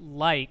don't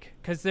like,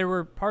 because there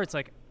were parts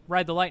like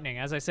Ride the Lightning,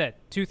 as I said,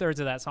 2/3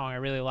 of that song I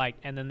really liked,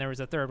 and then there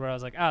was a third where I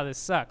was like, oh, this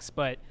sucks,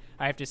 but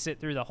I have to sit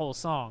through the whole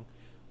song.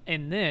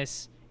 In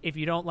this, if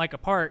you don't like a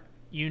part,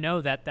 you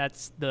know that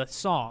that's the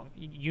song.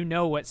 You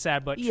know what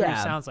Sad But True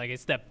sounds like.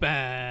 It's the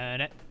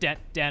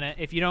ba-na-da-da-na.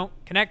 If you don't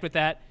connect with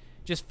that,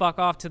 just fuck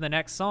off to the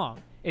next song.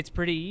 It's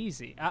pretty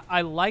easy.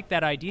 I like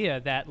that idea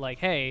that, like,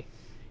 hey,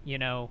 you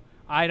know,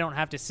 I don't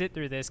have to sit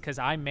through this because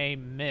I may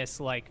miss,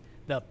 like,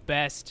 the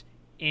best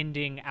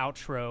ending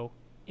outro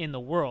in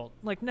the world.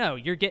 Like, no,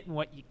 you're getting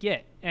what you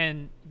get.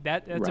 And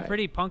that's right. A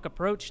pretty punk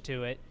approach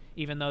to it,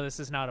 even though this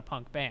is not a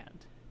punk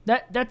band.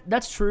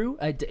 That's true.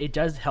 It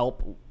does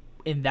help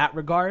in that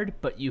regard,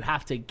 but you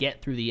have to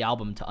get through the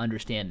album to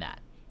understand that.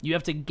 You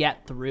have to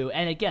get through,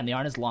 and again, they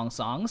aren't as long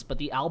songs, but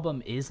the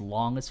album is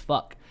long as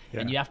fuck.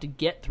 Yeah. And you have to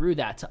get through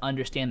that to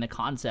understand the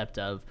concept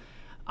of,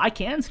 I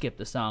can skip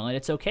the song, and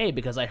it's okay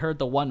because I heard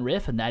the one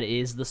riff, and that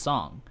is the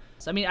song.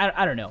 So, I mean,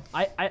 I don't know.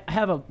 I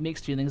have a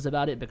mixed feelings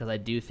about it because I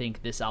do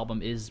think this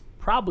album is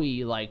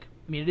probably, like,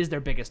 I mean, it is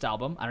their biggest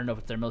album. I don't know if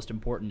it's their most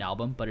important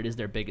album, but it is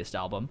their biggest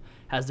album.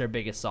 Has their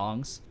biggest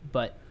songs,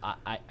 but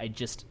I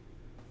just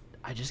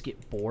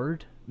get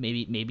bored.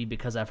 Maybe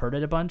because I've heard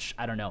it a bunch.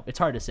 I don't know. It's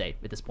hard to say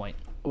at this point.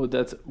 Well,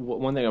 that's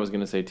one thing I was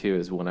going to say too.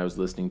 Is when I was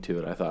listening to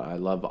it, I thought I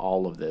love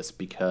all of this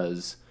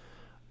because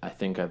I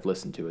think I've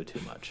listened to it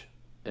too much.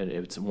 And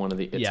it's one of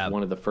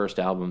the first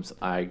albums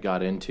I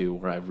got into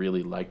where I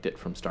really liked it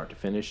from start to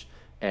finish,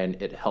 and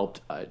it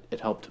helped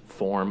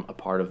form a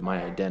part of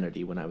my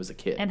identity when I was a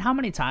kid. And how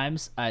many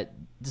times,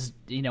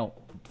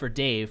 for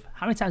Dave,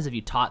 how many times have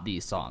you taught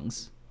these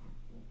songs?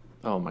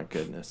 Oh my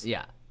goodness.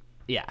 Yeah.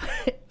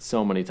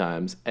 So many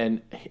times.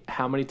 And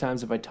how many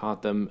times have I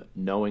taught them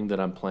knowing that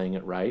I'm playing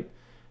it right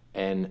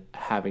and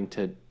having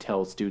to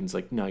tell students,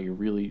 like, no, you're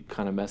really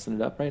kind of messing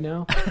it up right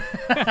now.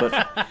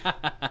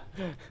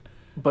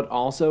 But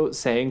also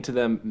saying to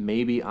them,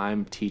 maybe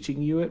I'm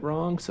teaching you it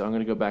wrong, so I'm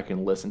going to go back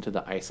and listen to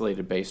the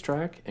isolated bass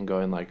track and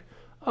going like,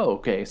 oh,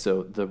 okay,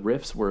 so the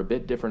riffs were a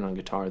bit different on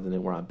guitar than they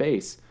were on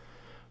bass,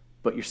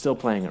 but you're still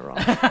playing it wrong.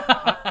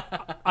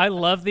 I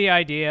love the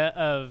idea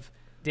of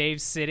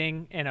Dave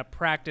sitting in a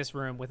practice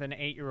room with an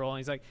 8-year-old, and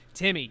he's like,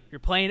 Timmy, you're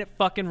playing it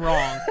fucking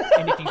wrong,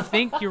 and if you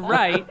think you're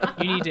right,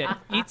 you need to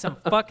eat some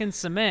fucking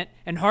cement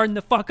and harden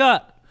the fuck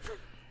up.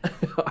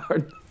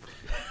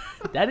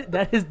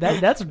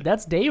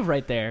 That's Dave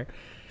right there.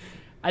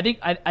 I think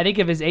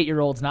if his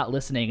 8-year-old's not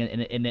listening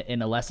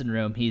in a lesson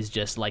room, he's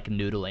just like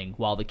noodling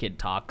while the kid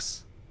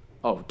talks.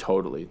 Oh,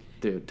 totally,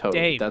 dude.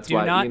 Totally. Dave, that's do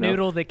why, not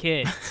noodle the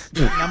kids.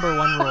 Number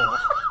one rule.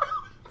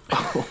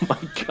 Oh my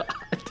god.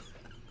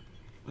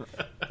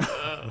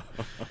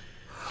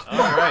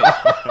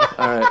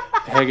 All right,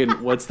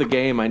 Hagen, what's the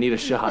game? I need a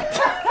shot.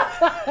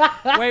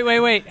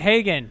 Wait,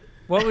 Hagen,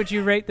 what would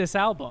you rate this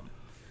album?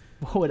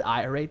 What would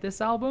I rate this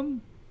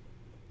album?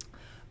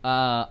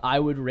 I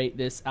would rate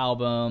this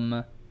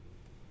album,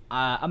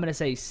 I'm going to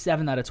say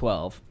 7 out of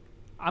 12.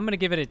 I'm going to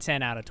give it a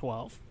 10 out of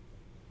 12.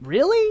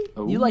 Really?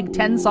 Ooh, you like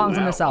 10 songs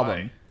on this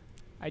album?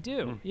 I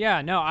do.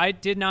 Yeah, no, I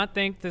did not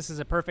think this is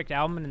a perfect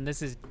album, and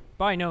this is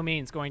by no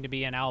means going to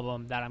be an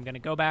album that I'm going to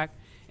go back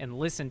and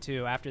listen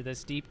to after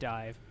this deep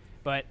dive,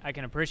 but I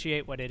can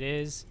appreciate what it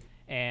is,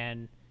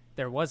 and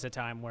there was a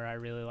time where I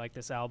really liked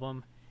this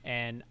album,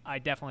 and I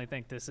definitely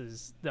think this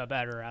is the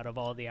better out of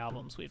all the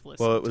albums we've listened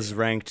to. Well, it was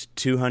ranked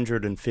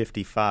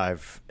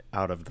 255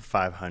 out of the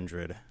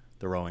 500,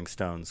 the Rolling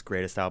Stones'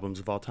 greatest albums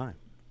of all time.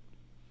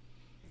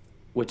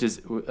 Which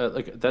is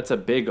that's a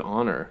big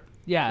honor.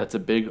 Yeah. It's a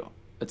big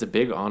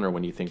honor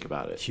when you think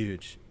about it.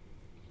 Huge.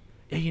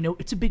 Yeah,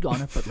 it's a big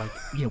honor, but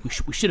we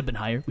should have been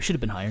higher. We should have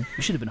been higher.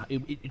 We should have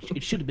been.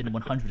 It should have been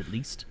 100 at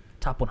least,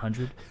 top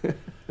 100.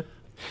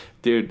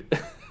 Dude.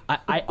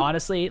 I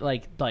honestly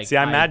like. See,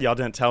 I'm mad y'all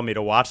didn't tell me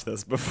to watch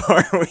this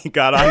before we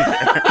got on here.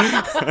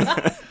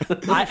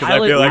 Because I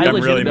feel like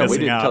I'm really missing out. We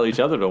didn't tell each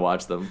other to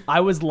watch them.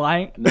 I was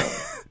lying. No.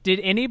 Did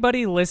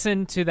anybody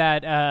listen to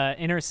that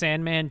Inner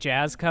Sandman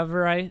jazz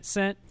cover I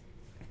sent?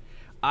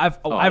 I've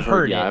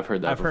heard it. Yeah, I've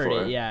heard that before. I've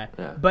heard it, yeah.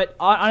 But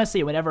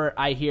honestly, whenever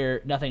I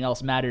hear Nothing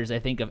Else Matters, I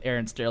think of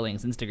Aaron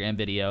Sterling's Instagram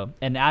video.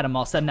 And Adam,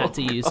 I'll send that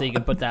to you so you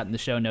can put that in the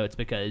show notes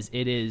because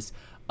it is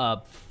a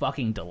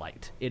fucking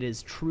delight. It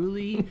is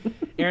truly...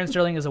 Aaron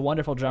Sterling is a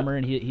wonderful drummer,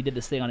 and he did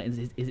this thing on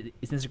his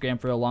Instagram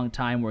for a long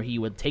time where he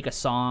would take a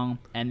song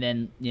and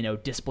then,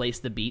 displace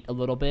the beat a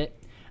little bit.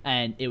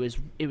 And it was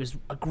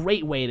a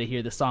great way to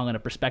hear the song in a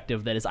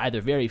perspective that is either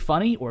very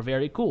funny or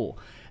very cool.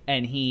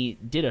 And he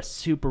did a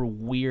super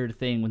weird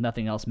thing with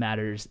Nothing Else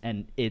Matters,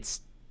 and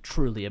it's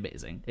truly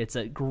amazing. It's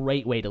a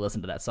great way to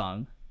listen to that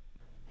song.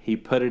 He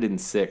put it in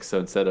 6, so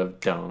instead of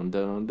dun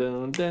dun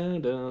dun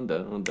dun dun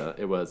dun dun,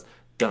 it was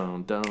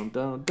dun dun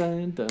dun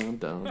dun dun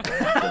dun dun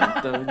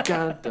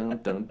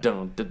dun dun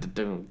dun dun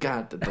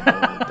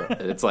dun.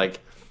 It's like,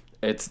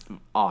 it's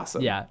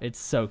awesome. Yeah, it's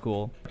so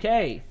cool.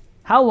 Okay,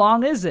 how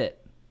long is it?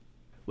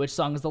 Which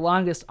song is the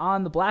longest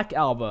on the Black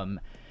Album?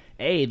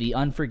 A, The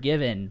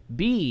Unforgiven.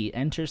 B,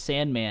 Enter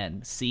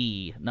Sandman.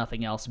 C,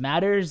 Nothing Else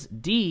Matters.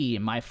 D,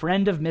 My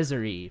Friend of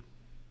Misery.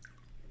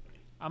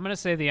 I'm going to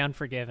say The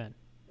Unforgiven.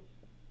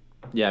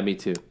 Yeah, me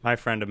too. My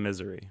Friend of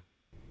Misery.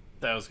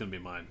 That was going to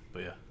be mine,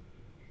 but yeah.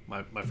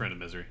 My Friend of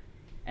Misery.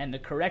 And the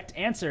correct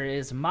answer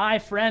is My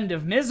Friend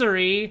of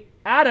Misery.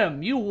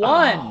 Adam, you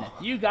won. Oh.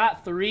 You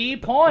got 3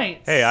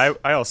 points. Hey,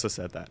 I also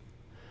said that.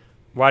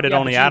 Why did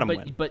only Adam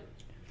win? But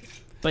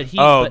he.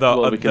 Oh, the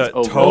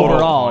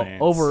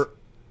total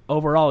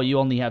overall, you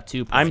only have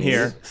 2 points. I'm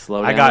here.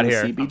 Slow down. I got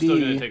here. I'm still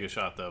going to take a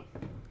shot, though.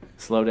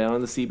 Slow down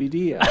on the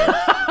CBD.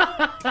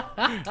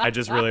 I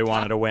just really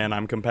wanted to win.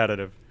 I'm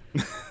competitive.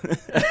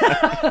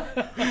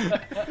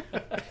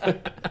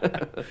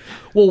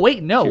 Well,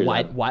 wait, no.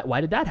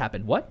 Why did that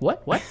happen? What?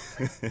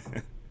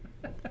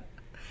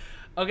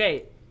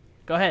 Okay,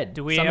 go ahead.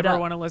 Do we ever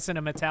want to listen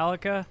to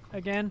Metallica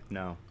again?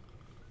 No.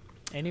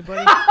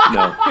 Anybody?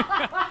 No.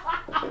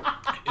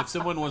 If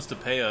someone wants to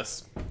pay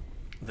us,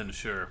 then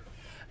sure.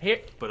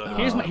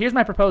 Here's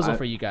my proposal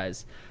for you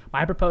guys.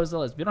 My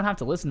proposal is we don't have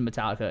to listen to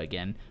Metallica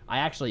again. I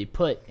actually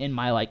put in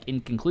my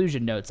in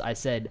conclusion notes, I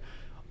said,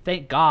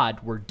 thank God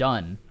we're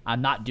done.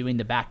 I'm not doing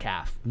the back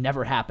half.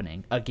 Never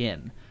happening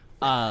again.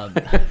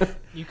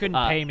 You couldn't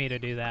pay me to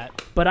do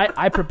that. But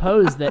I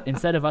propose that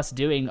instead of us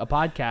doing a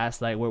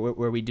podcast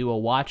where we do a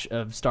watch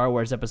of Star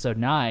Wars Episode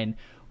 9,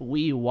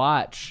 we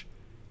watch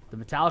the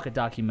Metallica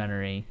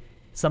documentary,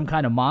 Some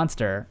Kind of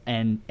Monster,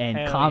 and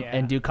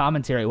do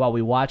commentary while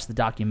we watch the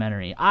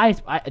documentary.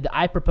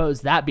 I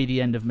propose that be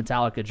the end of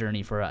Metallica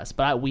journey for us,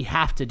 but we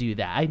have to do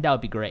that. I think that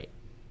would be great.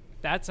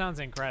 That sounds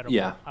incredible.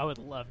 Yeah. I would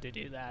love to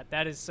do that.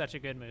 That is such a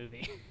good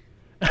movie.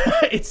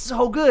 It's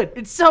so good.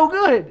 It's so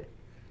good.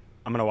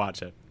 I'm gonna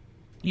watch it.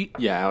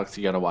 Yeah, Alex,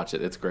 you gotta watch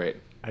it. It's great.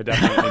 I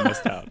definitely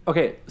missed out.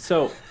 Okay,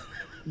 so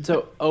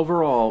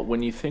overall,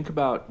 when you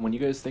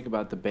guys think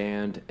about the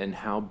band and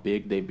how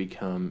big they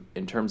become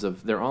in terms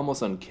of, they're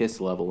almost on Kiss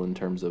level in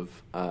terms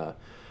of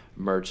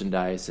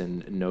merchandise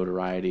and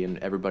notoriety and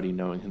everybody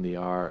knowing who they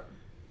are.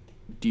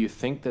 Do you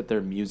think that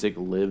their music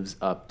lives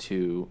up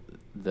to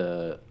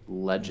the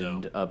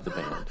legend of the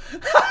band?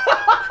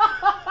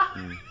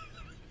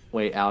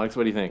 Wait, Alex,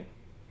 what do you think?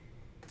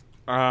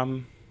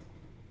 I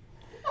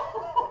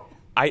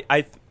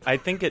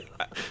think it.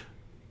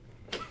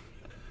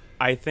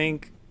 I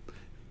think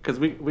because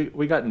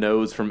we got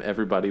no's from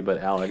everybody but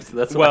Alex.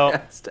 That's why I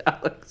asked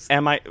Alex. I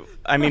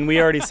mean, we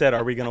already said,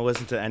 are we going to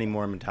listen to any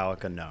more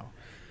Metallica? No,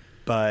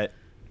 but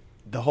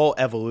the whole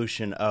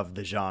evolution of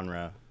the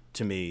genre,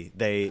 to me,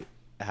 they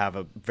have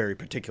a very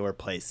particular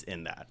place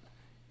in that,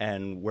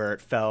 and where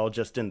it fell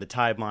just in the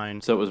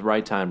timeline. So it was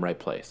right time, right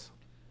place.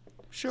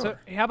 Sure. So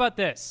how about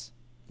this?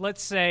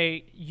 Let's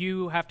say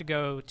you have to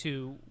go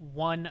to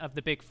one of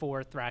the big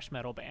 4 thrash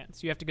metal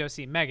bands. You have to go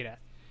see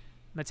Megadeth,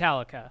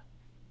 Metallica,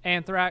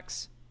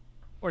 Anthrax,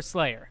 or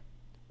Slayer.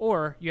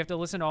 Or you have to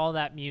listen to all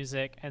that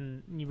music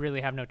and you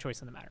really have no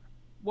choice in the matter.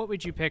 What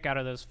would you pick out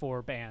of those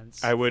 4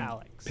 bands, I would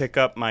Alex? pick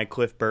up my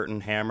Cliff Burton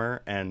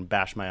hammer and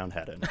bash my own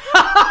head in.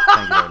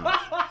 Thank you very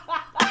much.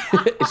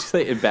 Did you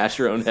say bash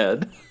your own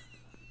head?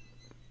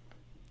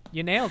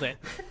 You nailed it.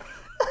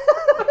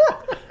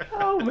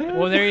 Oh, man.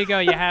 Well, there you go.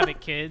 You have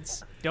it,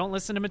 kids. Don't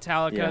listen to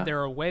Metallica. Yeah. There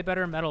are way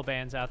better metal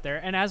bands out there.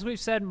 And as we've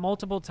said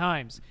multiple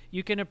times,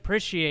 you can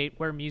appreciate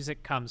where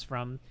music comes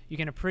from. You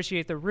can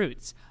appreciate the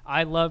roots.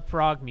 I love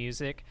prog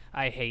music.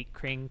 I hate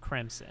King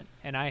Crimson.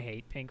 And I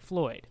hate Pink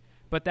Floyd.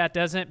 But that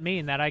doesn't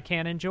mean that I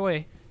can't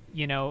enjoy,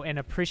 and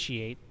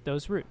appreciate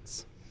those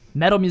roots.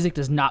 Metal music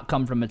does not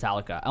come from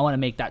Metallica. I want to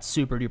make that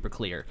super duper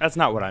clear. That's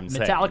not what I'm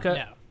saying. Metallica.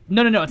 No.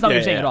 It's not what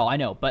you're saying yeah. at all. I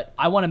know, but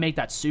I want to make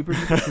that super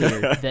duper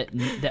clear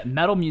that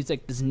metal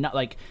music does not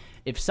like.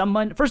 If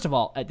someone, first of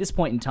all, at this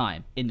point in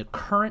time, in the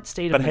current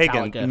state of But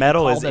Metallica, Hagen,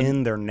 metal is them,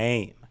 in their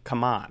name.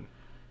 Come on.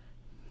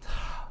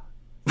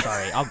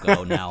 Sorry, I'll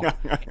go now.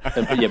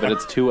 Yeah, but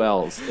it's 2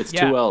 L's. It's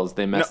Yeah. 2 L's.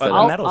 They messed No, it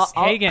up. metal's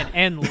Hagen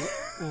and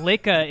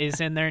Licca is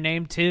in their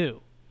name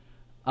too.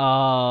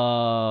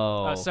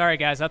 Oh. Oh, sorry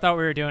guys. I thought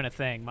we were doing a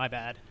thing. My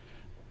bad.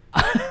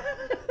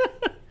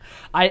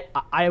 I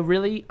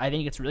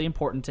think it's really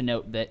important to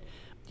note that,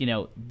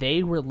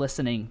 they were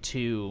listening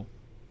to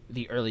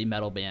the early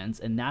metal bands,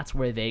 and that's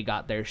where they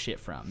got their shit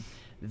from.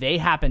 They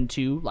happened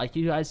to, like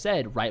you guys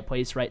said, right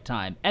place, right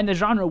time. And the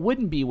genre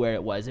wouldn't be where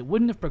it was. It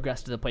wouldn't have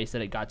progressed to the place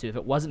that it got to if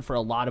it wasn't for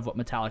a lot of what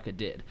Metallica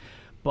did.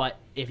 But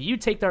if you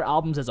take their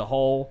albums as a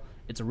whole,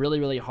 it's really,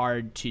 really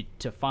hard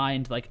to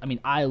find.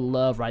 I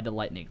love Ride the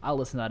Lightning. I'll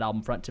listen to that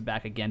album front to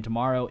back again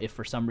tomorrow if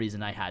for some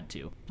reason I had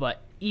to.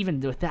 But even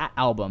with that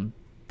album,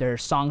 there are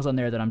songs on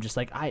there that I'm just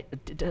like,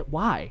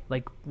 why?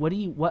 Like,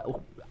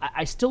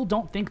 I still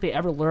don't think they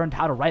ever learned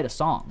how to write a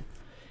song.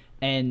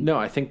 And No,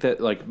 I think that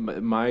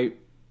my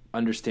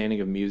understanding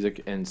of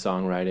music and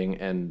songwriting,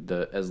 and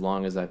as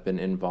long as I've been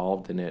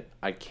involved in it,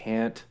 I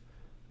can't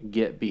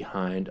get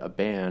behind a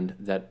band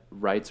that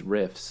writes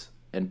riffs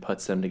and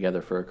puts them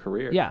together for a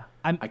career. Yeah,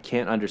 I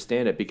can't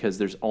understand it because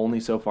there's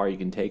only so far you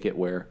can take it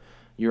where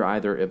you're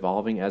either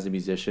evolving as a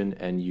musician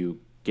and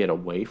you get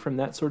away from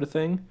that sort of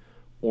thing,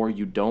 or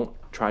you don't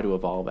try to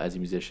evolve as a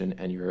musician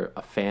and you're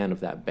a fan of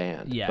that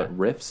band. Yeah. But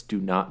riffs do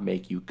not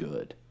make you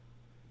good.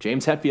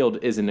 James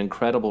Hetfield is an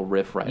incredible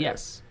riff writer.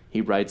 Yes.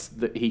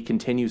 He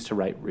continues to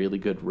write really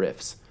good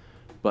riffs,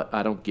 but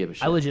I don't give a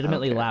shit. I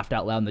legitimately don't care. laughed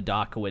out loud in the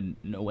doc when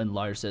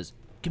Lars says,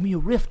 "Give me a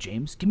riff,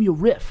 James. Give me a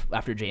riff."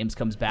 After James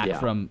comes back Yeah.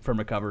 from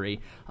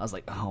recovery, I was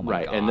like, "Oh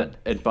my god!"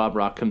 And Bob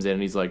Rock comes in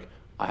and he's like,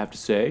 "I have to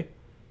say,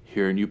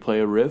 hearing you play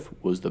a riff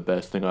was the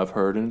best thing I've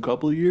heard in a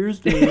couple of years,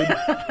 dude."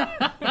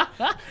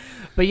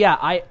 But yeah,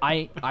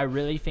 I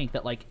really think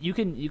that you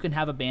can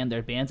have a band. There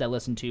are bands I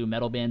listen to,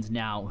 metal bands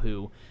now,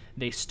 who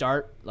they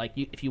start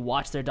if you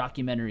watch their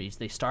documentaries,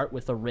 they start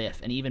with a riff,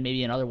 and even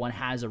maybe another one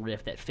has a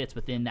riff that fits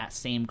within that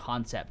same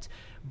concept.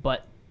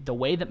 But the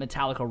way that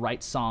Metallica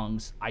writes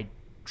songs, I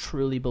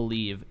truly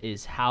believe,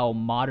 is how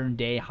modern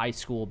day high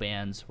school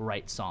bands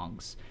write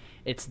songs.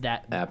 It's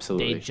that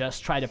Absolutely. They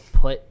just try to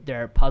put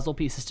their puzzle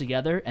pieces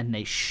together and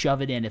they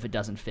shove it in if it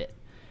doesn't fit.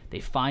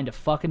 They find a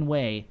fucking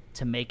way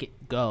to make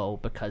it go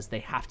because they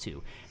have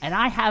to. And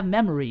I have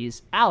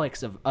memories,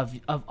 Alex, of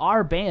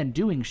our band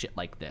doing shit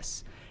like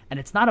this. And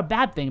it's not a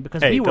bad thing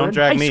because we were don't in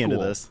drag high me school.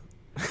 into this.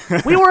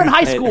 We were in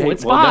high school.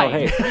 It's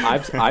fine.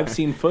 No, I've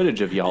seen footage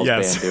of y'all's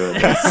Yes. band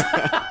doing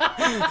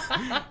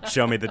this.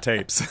 Show me the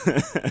tapes.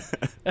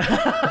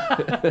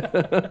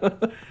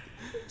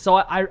 So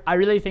I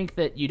really think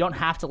that you don't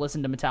have to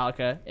listen to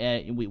Metallica.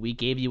 We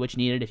gave you what you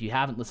needed if you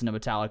haven't listened to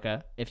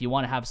Metallica. If you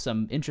want to have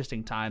some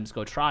interesting times,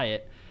 go try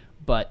it.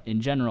 But in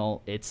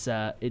general, it's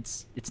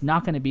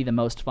not going to be the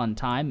most fun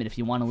time. And if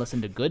you want to listen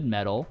to good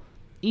metal,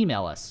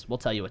 email us. We'll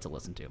tell you what to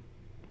listen to.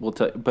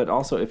 But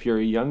also, if you're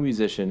a young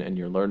musician and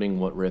you're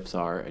learning what riffs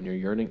are and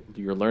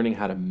you're learning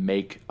how to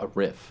make a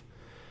riff,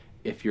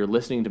 if you're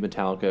listening to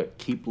Metallica,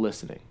 keep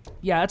listening.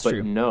 Yeah, that's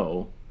true.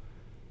 But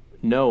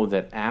know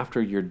that after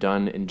you're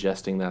done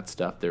ingesting that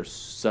stuff, there's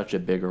such a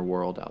bigger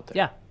world out there.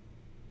 Yeah,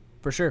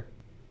 for sure.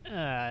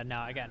 No,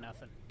 I got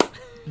nothing.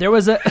 There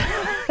was a.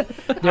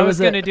 I was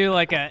gonna do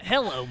like a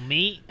hello,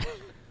 meat.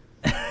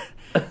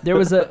 There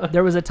was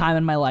a time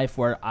in my life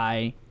where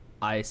I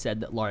said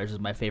that Lars was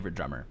my favorite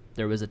drummer.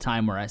 There was a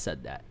time where I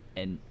said that,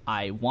 and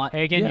I want.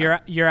 Hagen,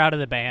 you're out of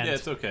the band. Yeah,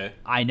 it's okay.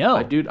 I know.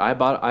 I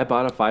bought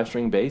a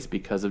 5-string bass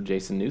because of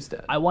Jason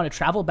Newsted. I want to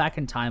travel back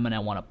in time, and I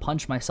want to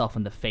punch myself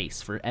in the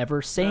face for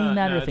ever saying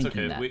that or it's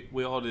thinking okay. that.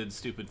 We all did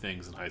stupid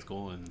things in high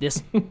school, and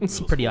This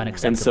is pretty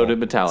unacceptable. And so did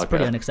Metallica. It's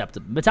pretty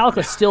unacceptable.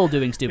 Metallica's still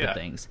doing stupid Yeah.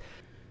 things.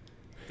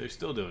 they're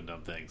still doing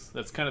dumb things.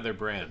 That's kind of their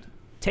brand.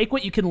 Take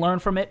what you can learn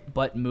from it,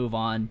 but move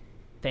on.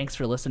 Thanks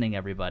for listening,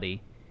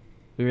 everybody.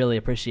 We really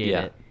appreciate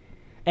it.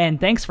 And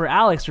thanks for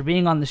Alex for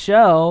being on the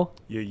show.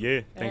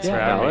 Yeah. Thanks Hey, for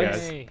having me, Alex.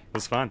 guys. It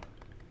was fun.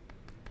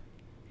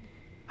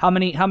 How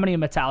many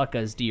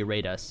Metallicas do you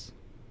rate us?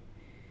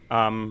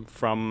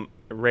 From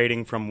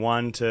rating from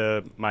 1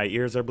 to my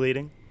ears are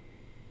bleeding.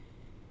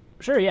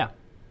 Sure, yeah.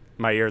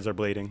 My ears are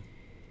bleeding.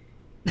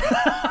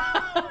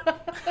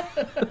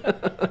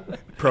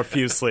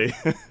 Profusely.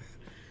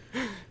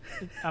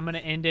 I'm gonna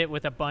end it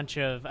with a bunch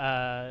of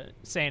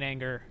Saint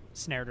Anger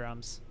snare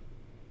drums.